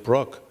Edward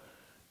Brooke.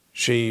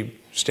 She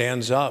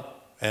stands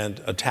up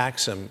and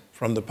attacks him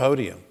from the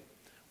podium.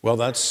 Well,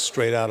 that's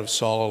straight out of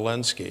Saul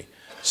Alinsky.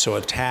 So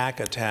attack,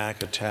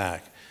 attack,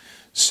 attack.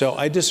 So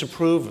I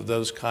disapprove of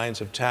those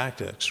kinds of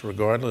tactics,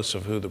 regardless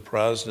of who the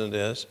president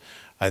is.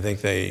 I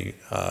think they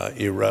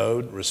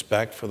erode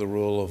respect for the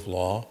rule of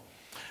law.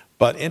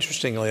 But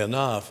interestingly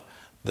enough,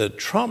 the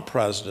Trump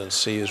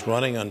presidency is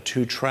running on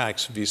two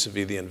tracks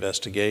vis-a-vis the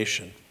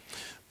investigation.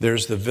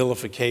 There's the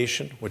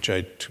vilification, which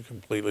I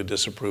completely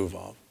disapprove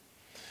of.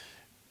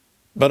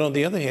 But on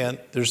the other hand,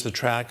 there's the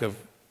track of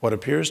what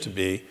appears to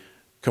be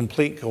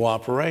complete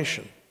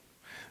cooperation.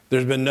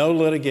 There's been no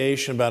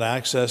litigation about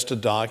access to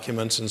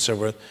documents and so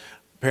forth.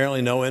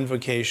 Apparently no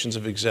invocations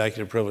of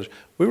executive privilege.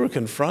 We were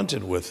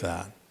confronted with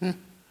that.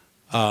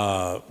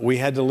 We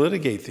had to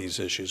litigate these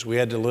issues. We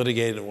had to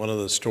litigate, and one of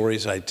the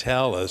stories I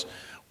tell is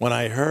when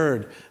I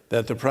heard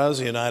that the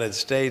President of the United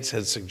States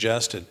had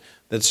suggested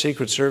that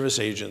Secret Service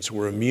agents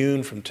were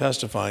immune from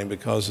testifying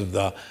because of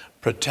the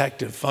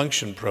protective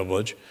function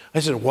privilege, I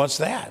said, what's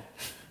that?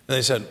 And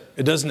they said,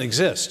 it doesn't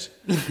exist.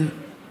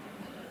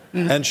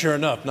 And sure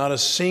enough, not a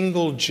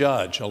single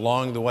judge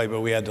along the way,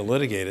 but we had to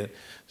litigate it,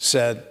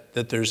 said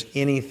that there's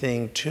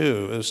anything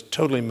to, it was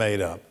totally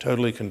made up,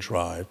 totally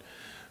contrived,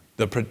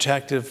 the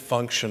protective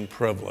function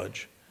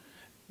privilege.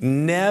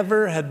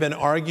 Never had been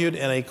argued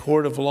in a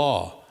court of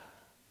law,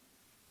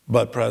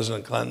 but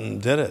President Clinton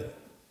did it,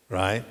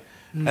 right?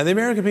 And the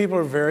American people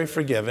are very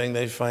forgiving.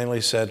 They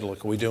finally said,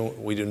 look, we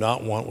do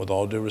not want, with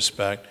all due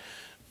respect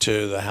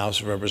to the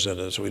House of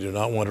Representatives, we do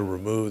not want to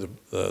remove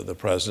the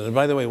president. And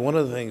by the way, one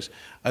of the things,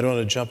 I don't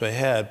want to jump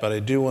ahead, but I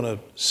do want to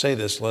say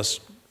this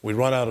lest we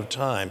run out of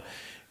time,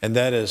 and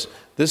that is,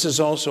 this is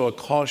also a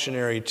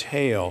cautionary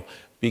tale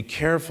be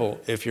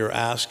careful if you're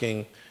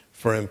asking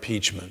for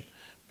impeachment,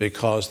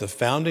 because the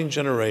founding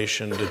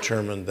generation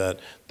determined that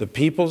the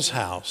People's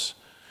House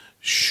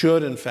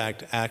should, in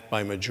fact, act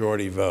by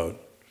majority vote.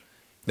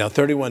 Now,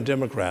 31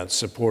 Democrats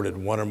supported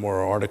one or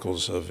more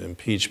articles of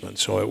impeachment,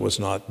 so it was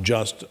not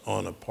just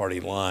on a party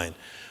line.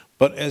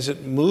 But as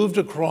it moved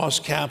across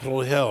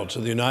Capitol Hill to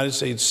the United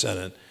States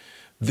Senate,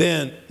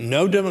 then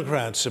no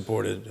Democrats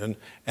supported,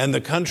 and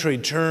the country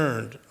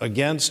turned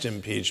against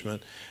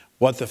impeachment.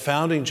 What the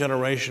founding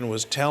generation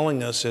was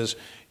telling us is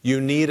you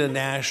need a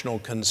national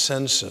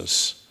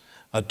consensus,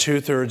 a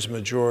two-thirds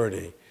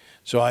majority.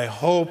 So I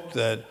hope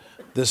that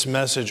this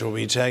message will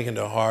be taken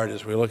to heart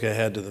as we look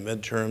ahead to the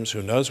midterms.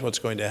 Who knows what's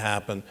going to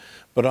happen?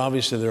 But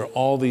obviously there are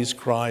all these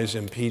cries,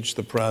 impeach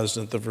the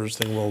president. The first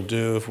thing we'll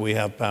do if we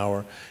have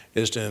power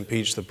is to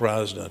impeach the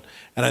president.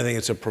 And I think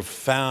it's a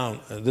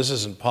profound, this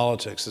isn't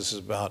politics, this is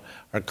about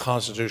our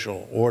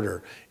constitutional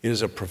order. It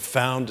is a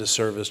profound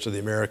disservice to the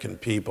American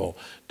people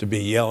to be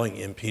yelling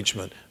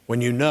impeachment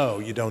when you know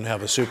you don't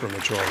have a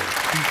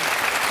supermajority.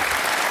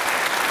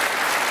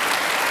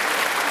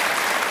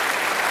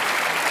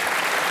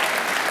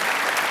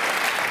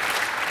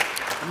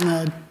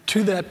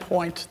 To that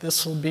point,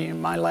 this will be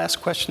my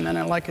last question, and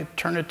I'd like to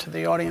turn it to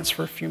the audience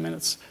for a few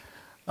minutes.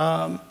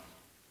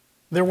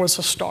 There was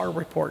a Starr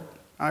Report.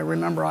 I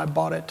remember I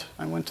bought it.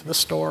 I went to the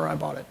store, I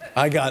bought it.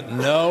 I got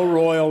no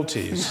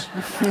royalties.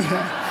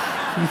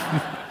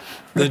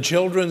 The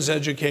Children's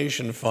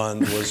Education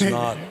Fund was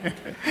not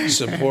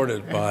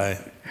supported by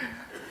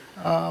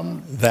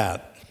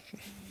that.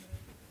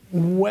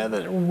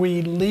 Whether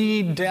we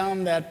lead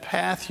down that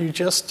path you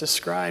just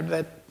described,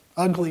 that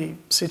ugly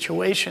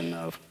situation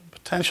of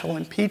potential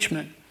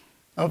impeachment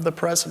of the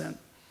president,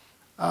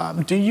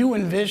 do you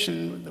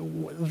envision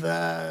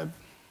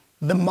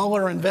the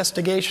Mueller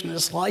investigation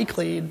is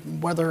likely,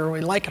 whether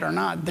we like it or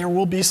not, there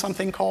will be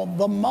something called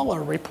the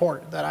Mueller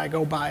Report that I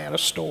go buy at a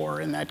store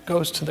and that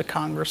goes to the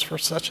Congress for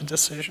such a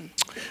decision?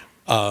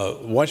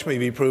 Watch me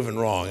be proven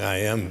wrong.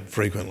 I am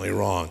frequently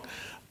wrong.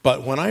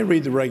 But when I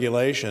read the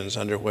regulations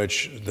under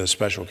which the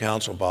special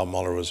counsel, Bob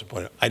Mueller, was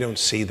appointed, I don't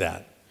see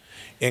that.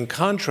 In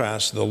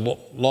contrast, the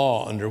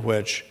law under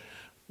which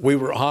we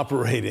were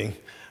operating,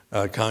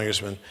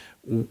 Congressman,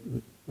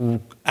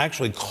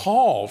 actually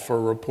called for a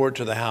report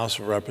to the House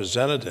of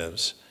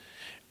Representatives,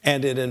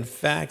 and it, in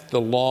fact,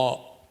 the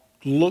law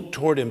looked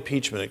toward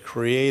impeachment. It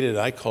created,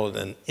 I call it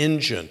an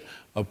engine,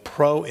 a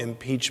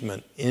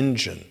pro-impeachment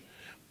engine,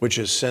 which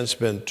has since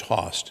been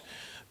tossed.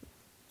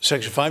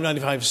 Section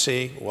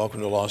 595C,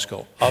 welcome to law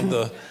school,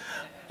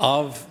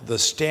 of the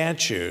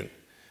statute,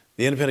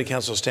 the independent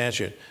counsel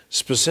statute,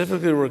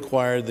 specifically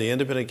required the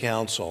independent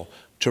counsel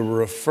to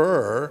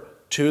refer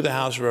to the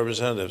House of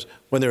Representatives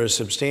when there is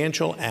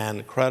substantial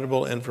and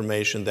credible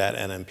information that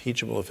an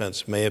impeachable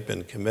offense may have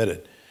been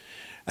committed.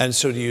 And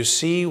so do you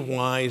see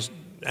why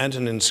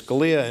Antonin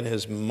Scalia, in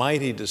his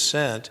mighty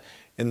dissent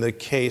in the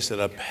case that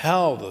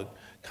upheld the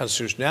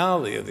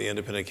constitutionality of the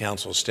independent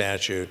counsel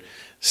statute,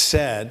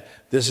 said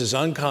this is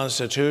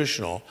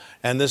unconstitutional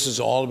and this is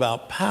all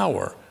about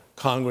power,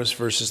 Congress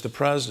versus the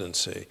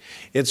presidency.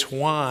 It's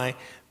why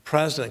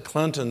President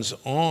Clinton's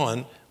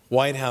own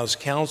White House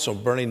counsel,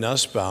 Bernie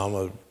Nussbaum,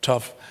 a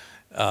tough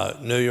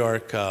New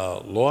York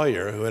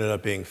lawyer who ended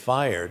up being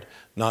fired,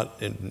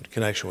 not in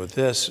connection with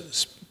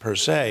this per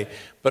se,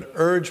 but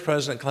urged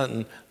President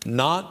Clinton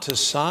not to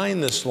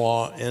sign this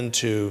law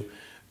into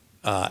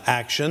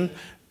action.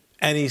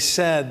 And he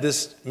said,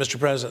 Mr.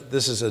 President,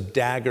 this is a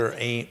dagger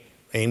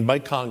aimed by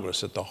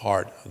Congress at the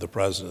heart of the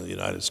President of the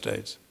United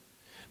States.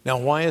 Now,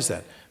 why is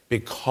that?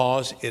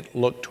 Because it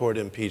looked toward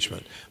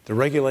impeachment. The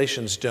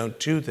regulations don't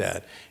do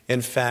that.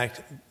 In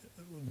fact,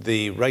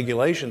 the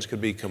regulations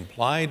could be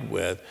complied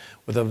with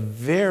a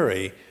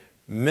very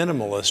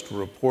minimalist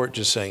report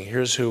just saying,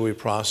 here's who we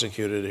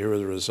prosecuted, here are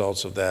the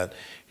results of that,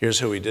 here's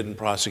who we didn't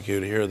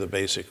prosecute, here are the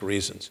basic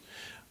reasons.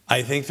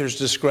 I think there's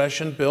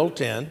discretion built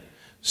in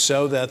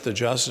so that the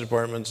Justice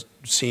Department's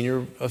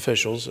senior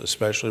officials,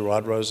 especially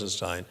Rod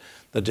Rosenstein,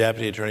 the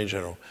Deputy Attorney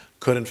General,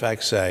 could in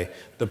fact say,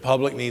 the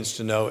public needs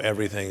to know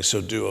everything, so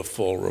do a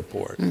full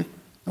report.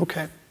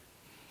 Okay.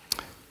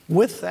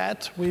 With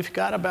that, we've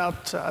got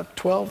about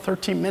 12,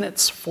 13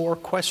 minutes for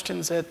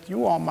questions that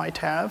you all might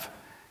have.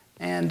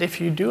 And if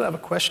you do have a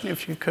question,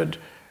 if you could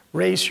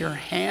raise your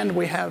hand.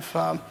 We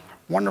have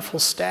wonderful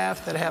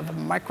staff that have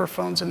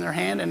microphones in their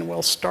hand, and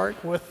we'll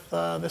start with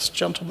this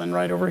gentleman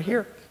right over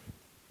here.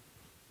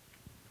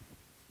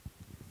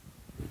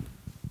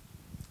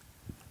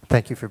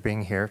 Thank you for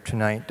being here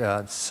tonight.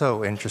 It's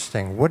so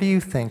interesting. What do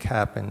you think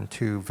happened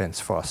to Vince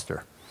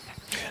Foster?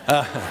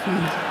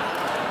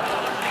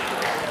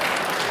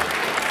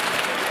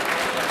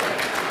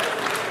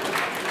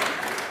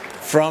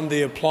 From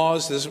the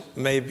applause, this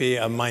may be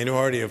a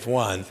minority of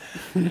one,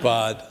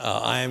 but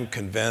I am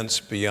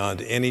convinced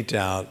beyond any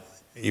doubt,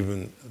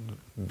 even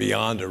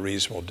beyond a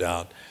reasonable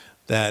doubt,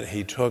 that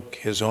he took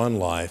his own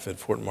life at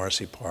Fort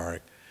Marcy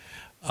Park.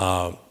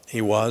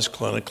 He was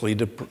clinically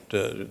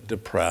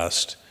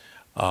depressed.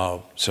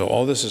 So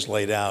all this is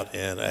laid out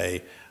in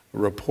a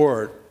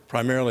report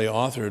primarily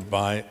authored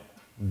by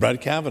Brett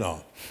Kavanaugh.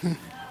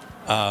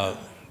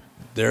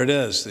 There it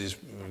is. These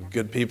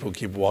good people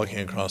keep walking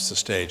across the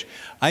stage.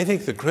 I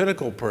think the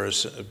critical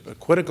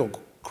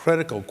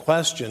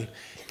question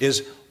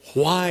is,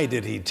 why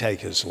did he take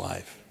his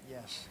life?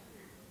 Yes.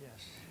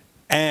 Yes.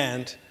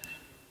 And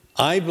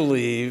I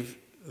believe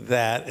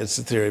that, it's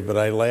a theory, but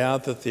I lay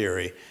out the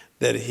theory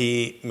that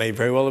he may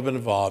very well have been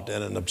involved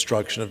in an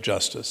obstruction of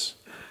justice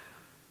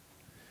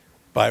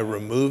by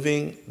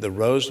removing the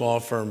Rose Law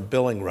Firm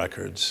billing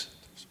records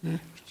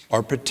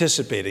or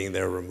participating in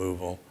their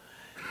removal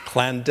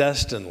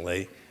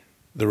clandestinely.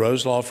 The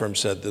Rose Law Firm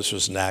said this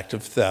was an act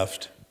of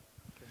theft.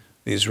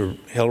 These were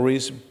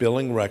Hillary's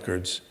billing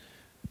records,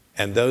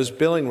 and those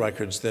billing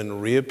records then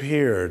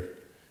reappeared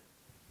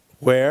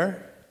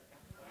where?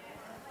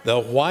 The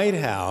White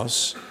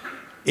House,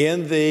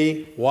 in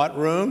the what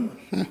room?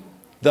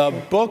 The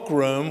book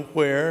room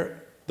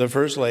where the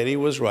First Lady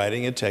was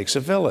writing It Takes a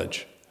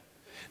Village.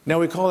 Now,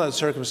 we call that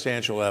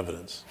circumstantial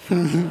evidence.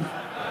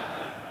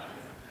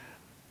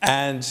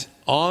 And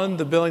on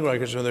the billing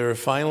records, when they were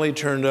finally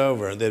turned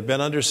over, they'd been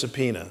under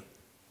subpoena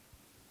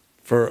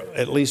for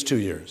at least 2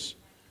 years.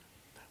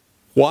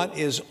 What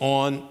is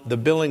on the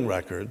billing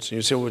records?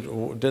 You say,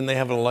 well, didn't they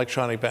have an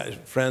electronic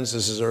friends,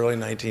 this is early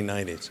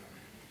 1990s.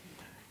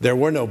 There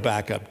were no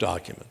backup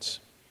documents.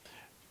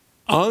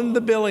 On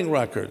the billing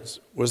records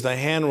was the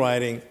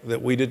handwriting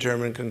that we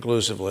determined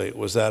conclusively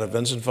was that of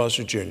Vincent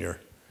Foster Jr.,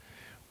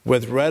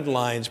 with red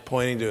lines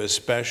pointing to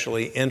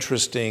especially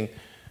interesting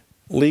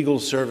legal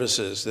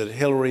services that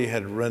Hillary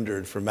had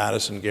rendered for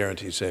Madison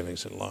Guaranty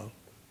Savings and Loan.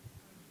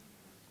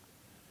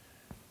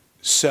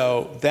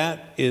 So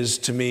that is,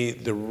 to me,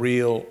 the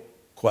real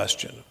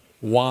question.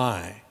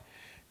 Why?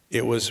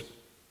 It was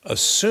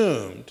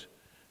assumed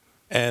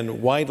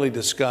and widely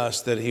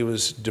discussed that he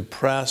was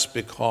depressed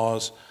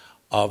because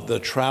of the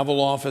travel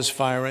office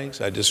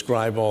firings. I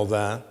describe all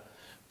that.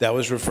 That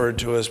was referred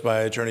to us by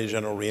Attorney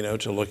General Reno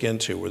to look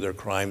into. Were there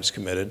crimes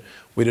committed?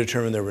 We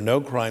determined there were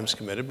no crimes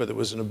committed, but there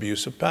was an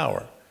abuse of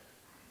power.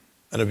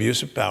 An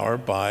abuse of power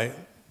by,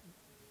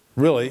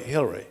 really,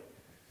 Hillary.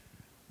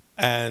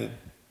 And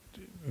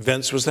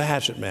Vince was the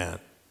hatchet man,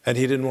 and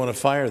he didn't want to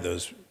fire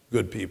those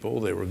good people.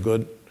 They were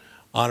good,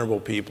 honorable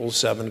people,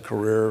 7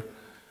 career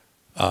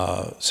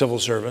civil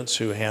servants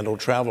who handled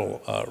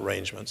travel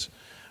arrangements.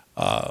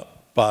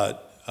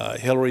 But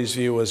Hillary's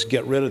view was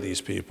get rid of these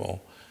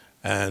people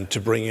and to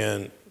bring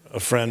in a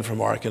friend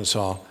from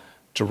Arkansas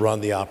to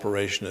run the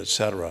operation, et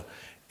cetera.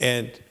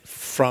 And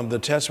from the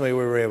testimony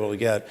we were able to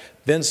get,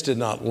 Vince did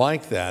not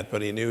like that,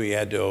 but he knew he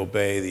had to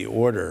obey the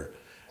order.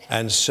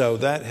 And so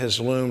that has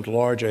loomed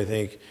large, I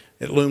think.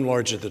 It loomed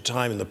large at the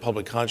time in the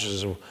public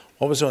consciousness of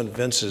what was on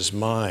Vince's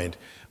mind.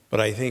 But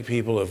I think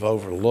people have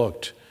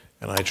overlooked,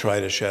 and I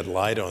try to shed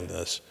light on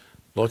this.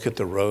 Look at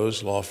the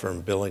Rose Law Firm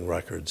billing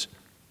records.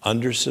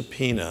 Under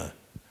subpoena,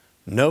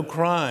 no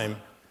crime,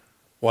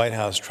 White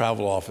House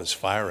travel office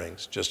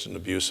firings, just an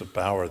abuse of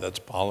power, that's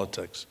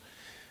politics.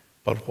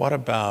 But what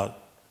about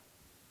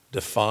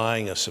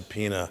defying a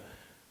subpoena,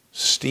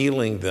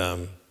 stealing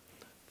them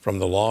from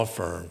the law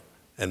firm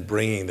and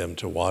bringing them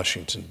to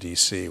Washington,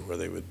 D.C., where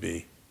they would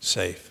be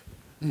safe?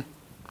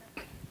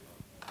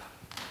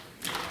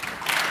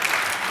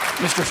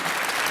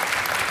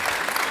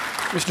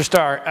 Mr.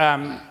 Starr,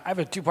 I have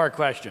a 2-part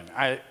question.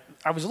 I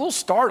was a little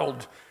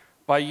startled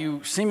by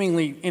you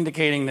seemingly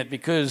indicating that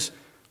because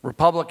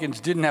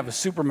Republicans didn't have a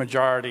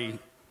supermajority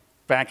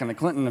back in the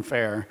Clinton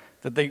affair,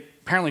 that they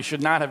apparently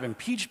should not have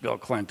impeached Bill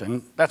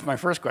Clinton. That's my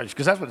first question,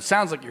 because that's what it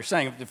sounds like you're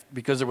saying,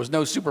 because there was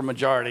no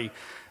supermajority,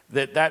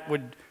 that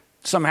would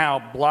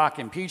somehow block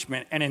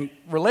impeachment. And in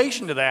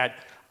relation to that,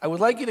 I would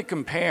like you to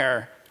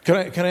compare. Can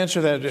I answer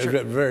that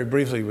very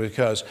briefly,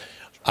 because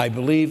I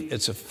believe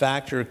it's a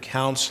factor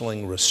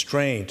counseling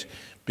restraint,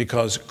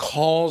 because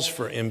calls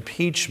for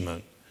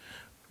impeachment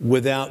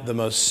without the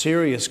most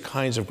serious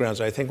kinds of grounds.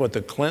 I think what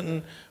the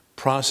Clinton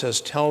process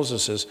tells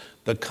us is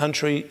the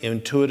country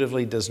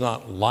intuitively does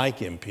not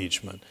like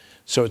impeachment.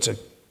 So it's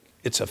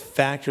a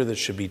factor that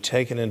should be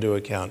taken into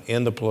account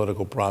in the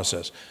political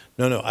process.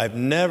 No, I've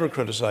never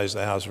criticized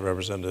the House of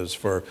Representatives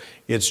for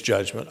its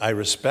judgment. I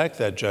respect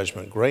that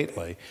judgment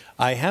greatly.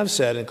 I have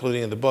said,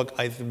 including in the book,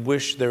 I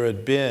wish there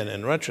had been,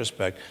 in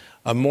retrospect,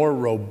 a more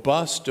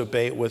robust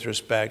debate with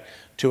respect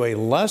to a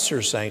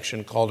lesser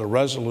sanction called a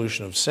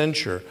resolution of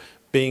censure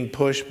being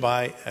pushed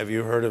by, have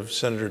you heard of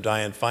Senator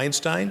Dianne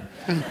Feinstein?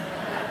 And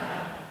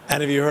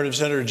have you heard of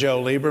Senator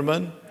Joe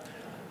Lieberman?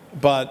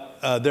 But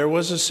there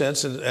was a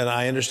sense, and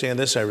I understand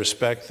this, I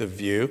respect the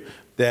view,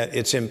 that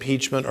it's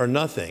impeachment or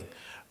nothing.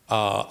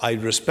 I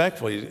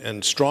respectfully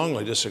and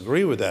strongly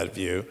disagree with that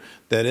view,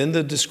 that in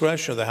the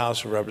discretion of the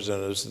House of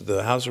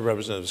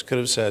Representatives could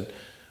have said,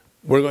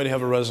 we're going to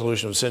have a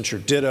resolution of censure,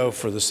 ditto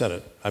for the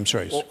Senate. I'm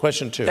sorry, well,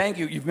 question 2. Thank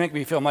you, you've made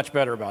me feel much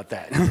better about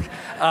that.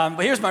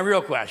 But here's my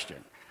real question.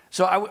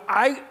 So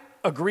I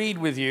agreed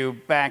with you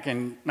back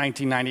in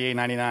 1998,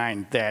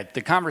 99, that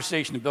the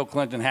conversation that Bill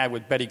Clinton had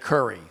with Betty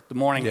Curry the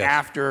morning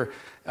after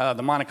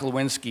the Monica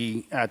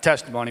Lewinsky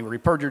testimony, where he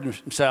perjured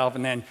himself,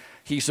 and then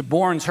he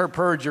suborns her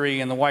perjury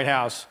in the White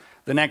House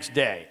the next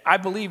day. I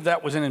believe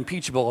that was an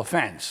impeachable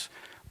offense.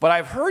 But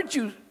I've heard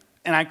you,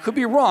 and I could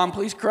be wrong,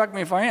 please correct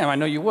me if I am, I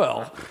know you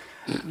will.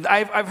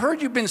 I've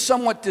heard you've been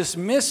somewhat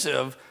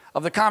dismissive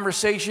of the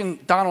conversation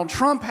Donald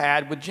Trump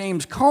had with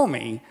James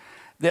Comey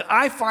that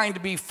I find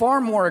to be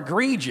far more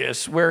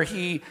egregious, where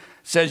he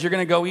says, you're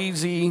going to go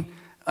easy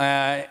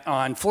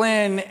on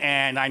Flynn,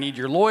 and I need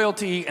your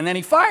loyalty, and then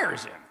he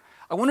fires him.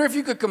 I wonder if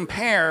you could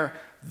compare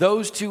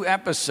those two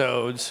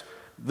episodes,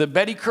 the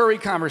Betty Curry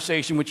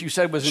conversation, which you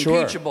said was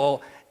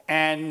impeachable,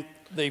 and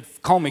the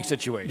Comey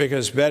situation.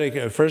 Because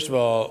first of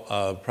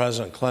all,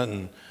 President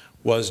Clinton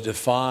was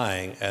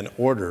defying an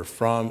order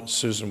from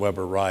Susan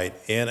Weber Wright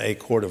in a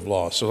court of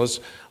law. So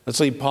let's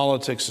leave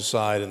politics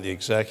aside and the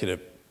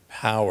executive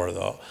power,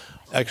 the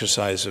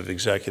exercise of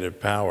executive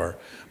power.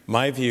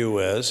 My view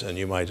is, and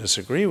you might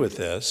disagree with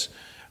this,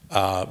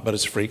 but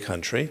it's a free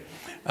country,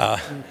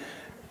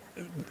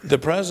 the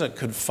president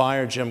could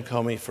fire Jim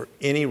Comey for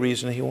any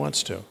reason he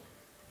wants to,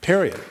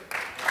 period.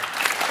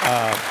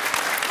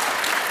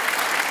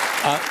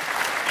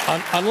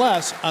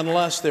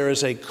 Unless there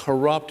is a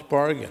corrupt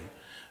bargain,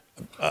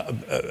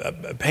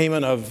 a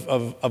payment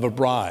of a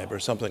bribe or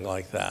something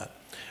like that.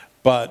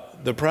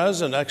 But the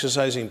president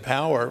exercising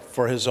power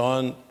for his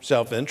own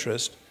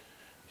self-interest,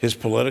 his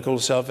political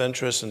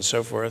self-interest and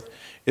so forth,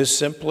 is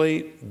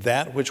simply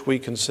that which we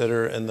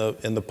consider in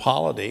the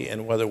polity,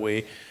 and whether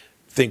we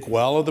think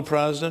well of the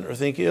president or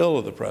think ill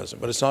of the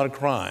president, but it's not a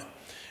crime.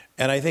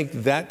 And I think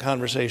that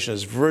conversation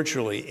is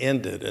virtually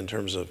ended in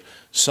terms of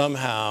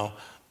somehow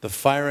the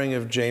firing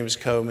of James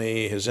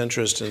Comey, his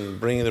interest in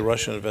bringing the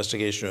Russian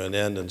investigation to an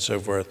end and so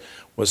forth,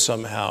 was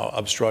somehow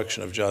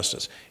obstruction of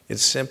justice.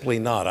 It's simply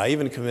not. I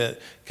even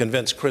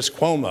convinced Chris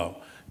Cuomo.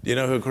 Do you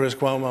know who Chris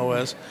Cuomo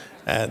is?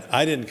 And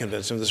I didn't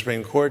convince him, the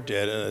Supreme Court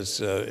did, and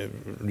it's a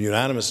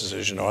unanimous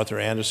decision, Arthur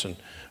Anderson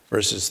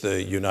versus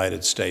the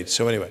United States.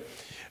 So anyway,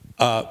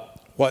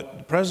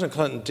 what President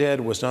Clinton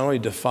did was not only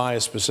defy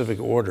a specific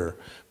order,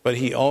 but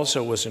he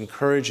also was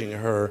encouraging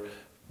her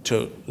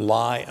to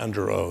lie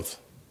under oath.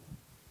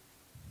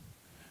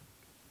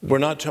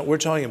 We're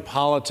talking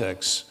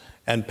politics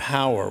and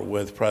power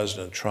with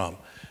President Trump.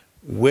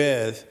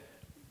 With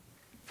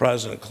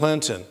President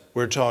Clinton,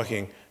 we're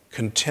talking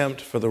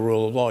contempt for the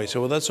rule of law. You say,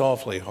 well, that's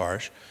awfully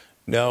harsh.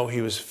 No,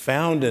 he was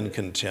found in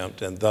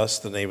contempt, and thus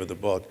the name of the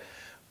book,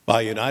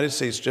 by a United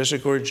States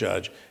District Court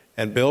judge.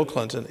 And Bill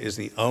Clinton is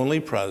the only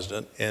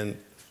president,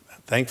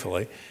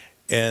 thankfully,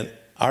 in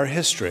our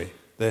history,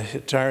 the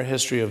entire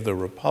history of the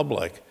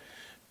Republic,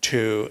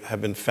 to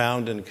have been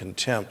found in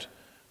contempt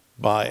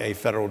by a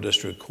federal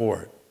district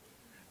court.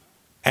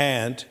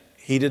 And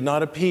he did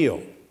not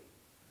appeal.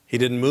 He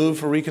didn't move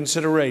for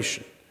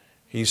reconsideration.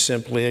 He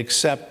simply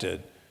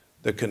accepted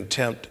the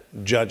contempt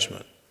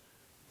judgment.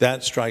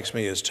 That strikes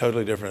me as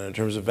totally different in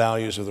terms of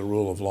values of the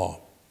rule of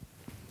law.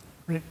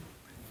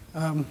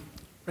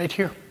 Right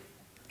here.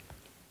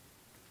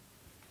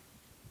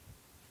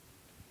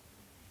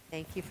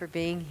 Thank you for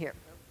being here.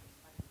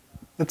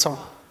 That's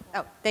all.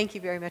 Oh, thank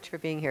you very much for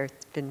being here.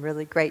 It's been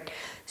really great.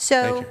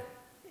 So,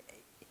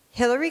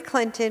 Hillary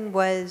Clinton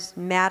was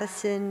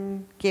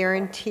Madison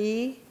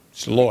guarantee?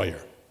 It's lawyer.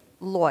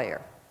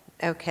 Lawyer.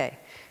 Okay.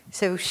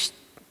 So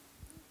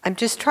I'm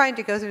just trying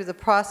to go through the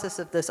process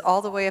of this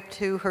all the way up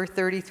to her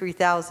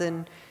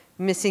 33,000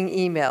 missing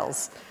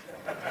emails.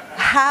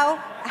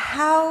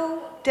 How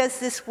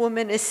does this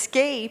woman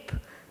escape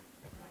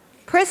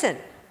prison?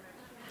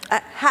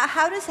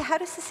 How does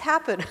this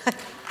happen?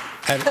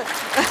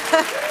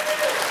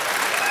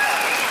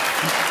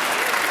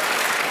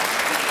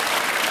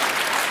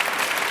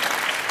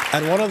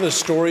 And one of the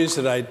stories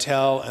that I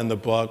tell in the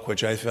book,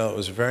 which I felt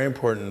was very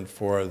important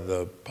for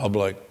the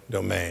public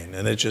domain,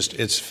 and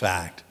it's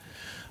fact.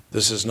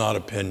 This is not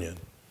opinion.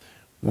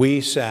 We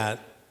sat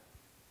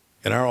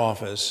in our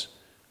office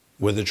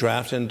with a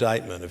draft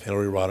indictment of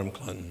Hillary Rodham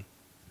Clinton,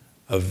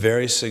 a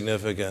very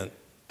significant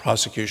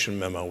prosecution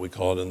memo, we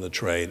call it in the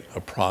trade, a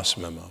pros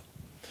memo.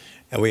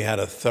 And we had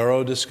a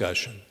thorough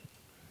discussion.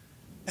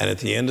 And at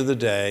the end of the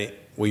day,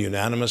 we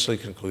unanimously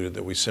concluded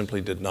that we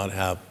simply did not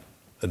have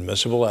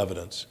admissible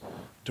evidence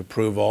to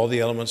prove all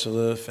the elements of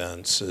the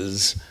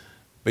offenses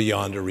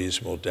beyond a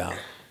reasonable doubt.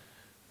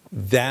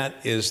 That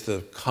is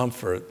the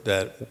comfort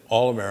that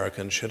all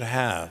Americans should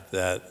have,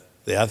 that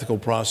the ethical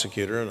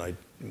prosecutor, and I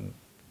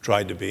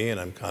tried to be, and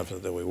I'm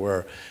confident that we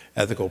were,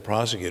 ethical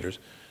prosecutors,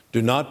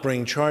 do not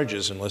bring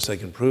charges unless they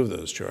can prove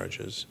those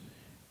charges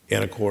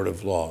in a court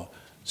of law.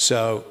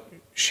 So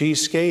she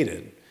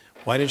skated.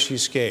 Why did she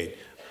skate?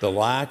 The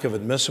lack of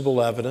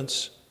admissible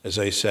evidence, as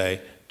they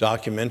say,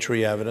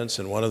 documentary evidence,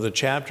 and one of the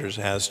chapters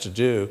has to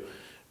do,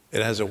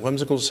 it has a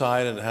whimsical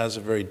side and it has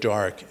a very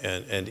dark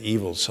and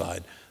evil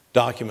side.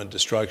 Document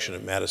destruction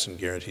at Madison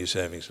Guaranty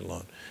Savings and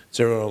Loan.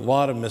 So there are a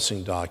lot of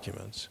missing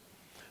documents.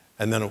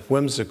 And then a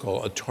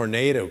whimsical, a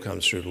tornado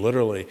comes through,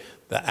 literally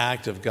the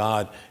act of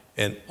God,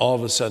 and all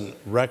of a sudden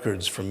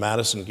records from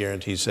Madison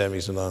Guaranty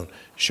Savings and Loan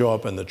show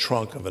up in the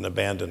trunk of an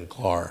abandoned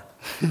car.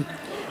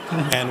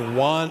 And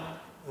one,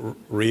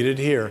 read it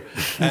here,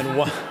 and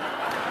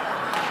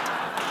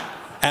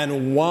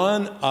And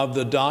one of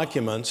the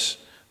documents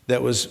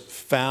that was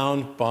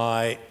found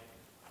by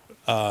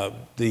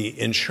the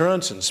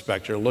insurance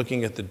inspector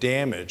looking at the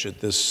damage at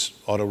this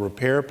auto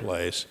repair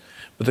place,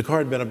 but the car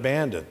had been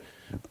abandoned,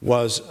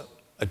 was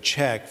a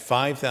check,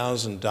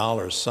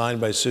 $5,000,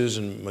 signed by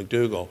Susan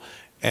McDougal,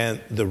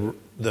 and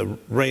the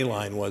ray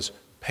line was,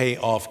 "Pay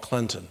off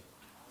Clinton."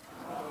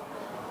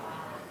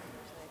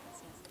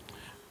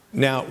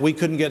 Now, we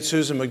couldn't get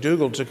Susan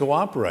McDougal to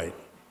cooperate.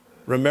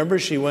 Remember,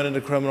 she went into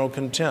criminal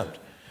contempt.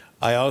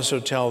 I also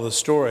tell the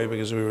story,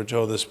 because we were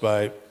told this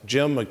by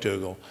Jim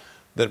McDougal,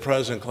 that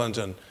President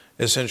Clinton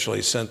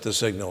essentially sent the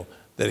signal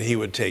that he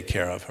would take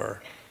care of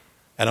her.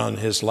 And on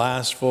his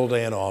last full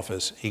day in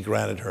office, he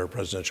granted her a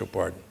presidential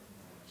pardon.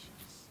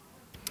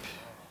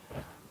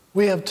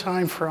 We have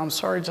time for, I'm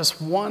sorry, just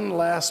one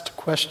last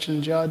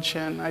question, Judge,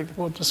 and I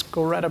will just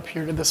go right up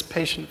here to this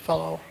patient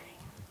fellow.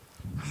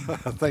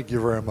 Thank you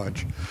very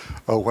much.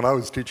 When I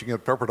was teaching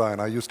at Pepperdine,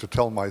 I used to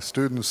tell my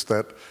students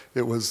that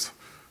it was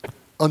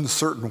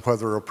uncertain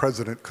whether a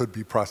president could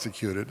be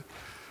prosecuted,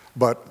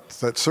 but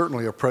that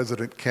certainly a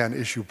president can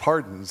issue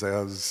pardons,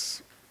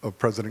 as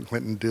President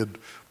Clinton did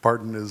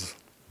pardon his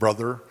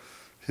brother,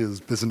 his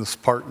business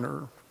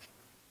partner,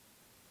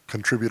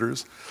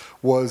 contributors.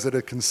 Was it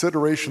a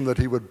consideration that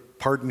he would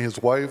pardon his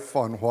wife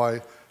on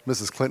why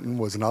Mrs. Clinton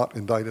was not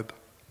indicted?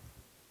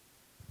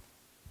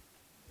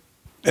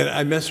 And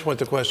I missed what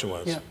the question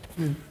was. Yeah.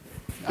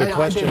 The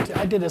question?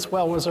 I did as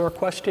well. Was there a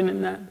question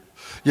in that?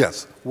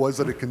 Yes.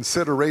 Was it a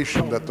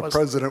consideration that the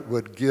president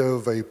would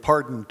give a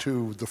pardon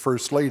to the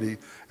First Lady,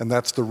 and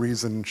that's the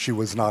reason she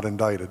was not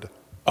indicted?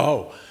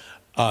 Oh,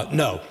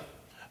 no.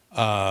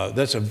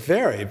 That's a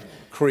very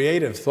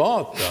creative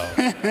thought,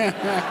 though.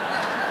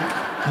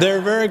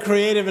 They're very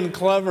creative and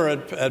clever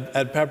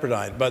at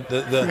Pepperdine, but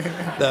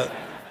the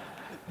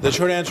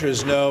short answer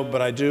is no,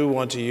 but I do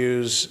want to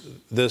use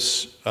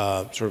this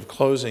sort of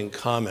closing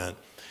comment.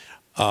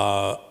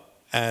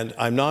 And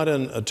I'm not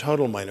in a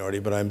total minority,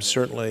 but I'm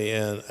certainly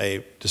in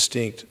a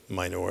distinct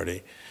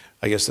minority.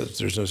 I guess that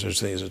there's no such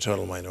thing as a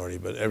total minority,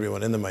 but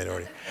everyone in the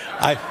minority.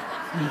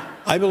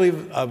 I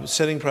believe a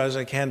sitting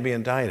president can be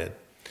indicted.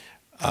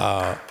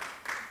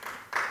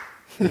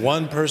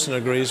 One person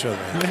agrees with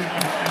me.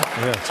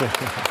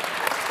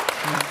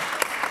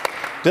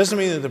 Doesn't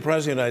mean that the President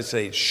of the United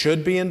States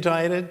should be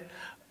indicted.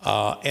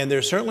 And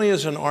there certainly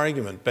is an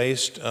argument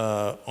based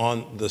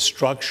on the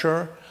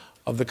structure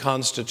of the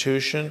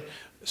Constitution,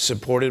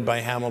 supported by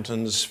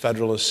Hamilton's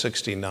Federalist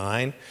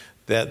 69,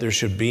 that there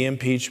should be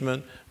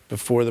impeachment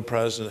before the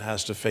president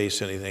has to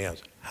face anything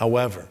else.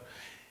 However,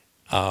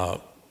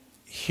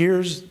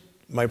 here's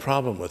my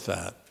problem with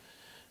that.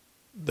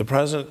 The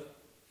president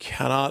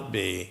cannot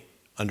be,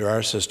 under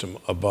our system,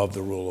 above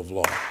the rule of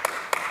law.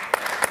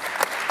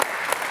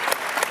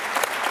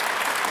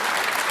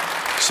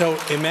 So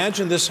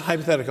imagine this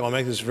hypothetical, I'll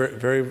make this very,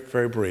 very,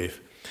 very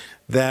brief,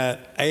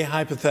 that a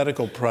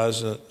hypothetical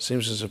president,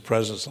 seems as if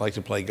presidents like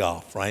to play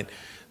golf, right?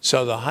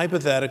 So the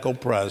hypothetical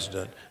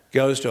president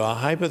goes to a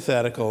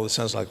hypothetical, it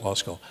sounds like law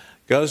school,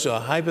 goes to a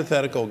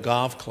hypothetical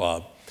golf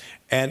club,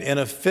 and in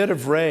a fit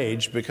of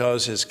rage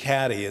because his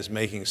caddy is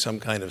making some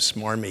kind of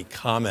smarmy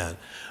comment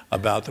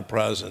about the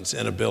president's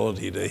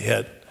inability to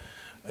hit,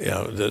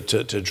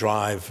 to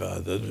drive,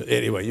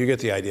 anyway, you get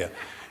the idea.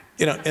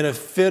 In a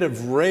fit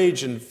of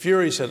rage and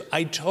fury, said,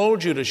 "I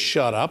told you to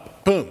shut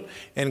up," boom,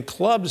 and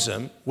clubs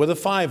him with a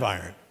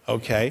 5-iron,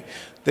 okay?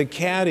 The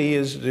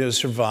caddy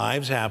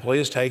survives happily,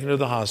 is taken to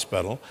the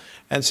hospital,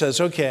 and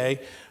says, "Okay,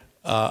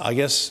 I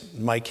guess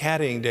my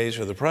caddying days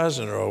for the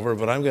president are over,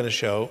 but I'm going to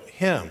show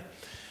him,"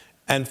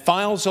 and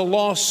files a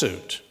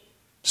lawsuit,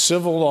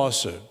 civil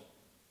lawsuit.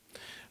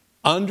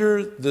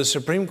 Under the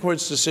Supreme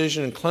Court's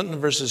decision in Clinton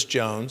versus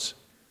Jones,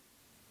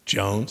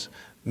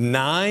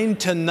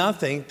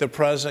 9-0, the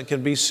president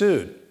can be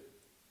sued.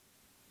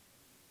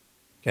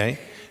 Okay?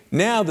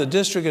 Now the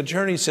district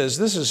attorney says,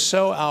 this is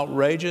so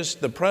outrageous,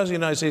 the president of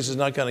the United States is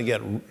not going to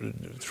get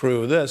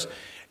through this,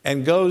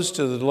 and goes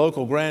to the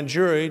local grand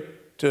jury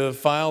to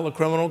file a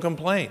criminal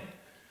complaint.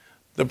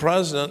 The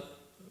president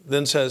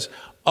then says,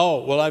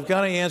 oh, well, I've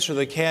got to answer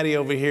the caddy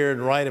over here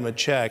and write him a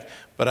check,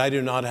 but I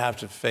do not have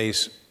to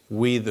face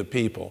we the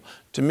people.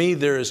 To me,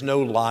 there is no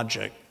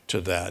logic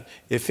to that.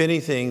 If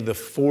anything, the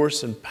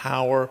force and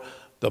power,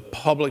 the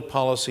public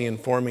policy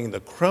informing the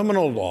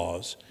criminal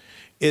laws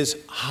is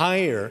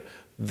higher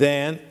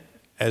than,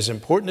 as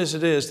important as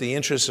it is, the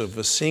interests of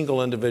a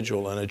single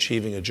individual in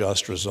achieving a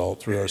just result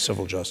through our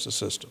civil justice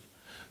system.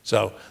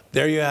 So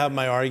there you have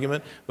my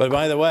argument. But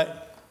by the way,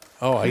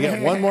 oh, I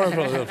get one more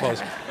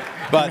applause.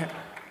 But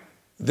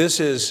this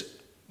is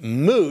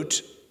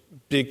moot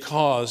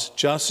because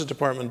Justice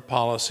Department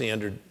policy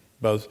under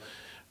both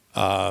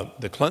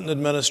the Clinton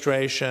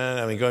administration,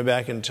 I mean, going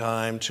back in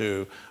time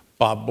to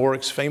Bob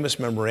Bork's famous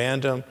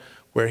memorandum,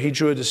 where he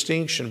drew a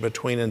distinction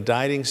between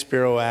indicting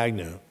Spiro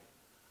Agnew,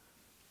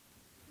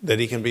 that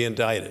he can be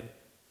indicted.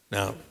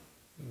 Now,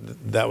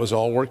 that was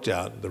all worked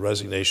out, the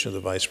resignation of the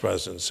vice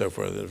president and so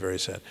forth, and very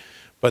sad,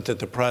 but that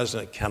the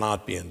president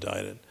cannot be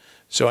indicted.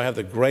 So I have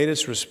the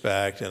greatest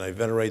respect, and I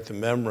venerate the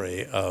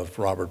memory of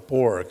Robert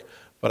Bork,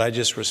 but I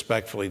just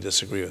respectfully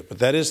disagree with it. But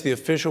that is the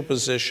official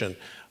position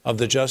of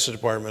the Justice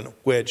Department,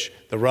 which,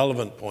 the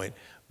relevant point,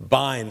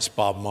 binds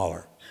Bob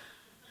Mueller.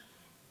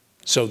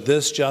 So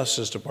this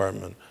Justice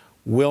Department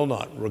will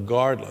not,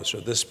 regardless,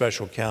 or this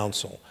special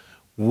counsel,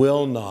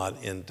 will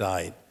not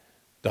indict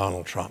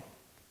Donald Trump.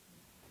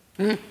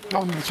 Oh,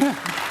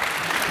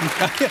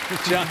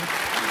 John.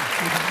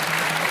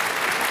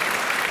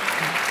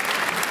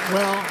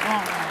 Well,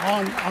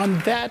 on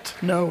that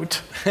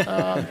note,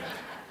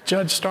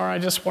 Judge Starr, I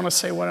just want to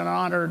say what an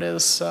honor it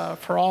is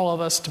for all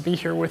of us to be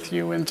here with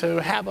you and to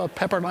have a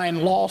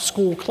Pepperdine Law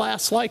School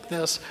class like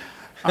this.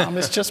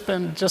 It's just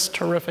been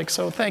terrific.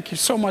 So thank you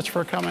so much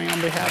for coming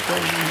on behalf of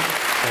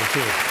Thank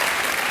you.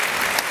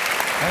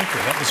 Thank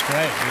you. That was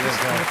great.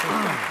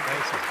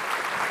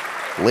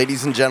 Thank you.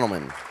 Ladies and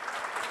gentlemen,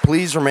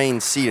 please remain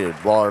seated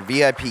while our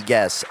VIP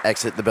guests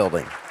exit the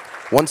building.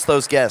 Once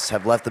those guests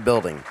have left the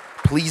building,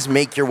 please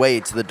make your way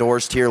to the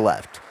doors to your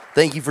left.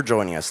 Thank you for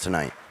joining us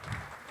tonight.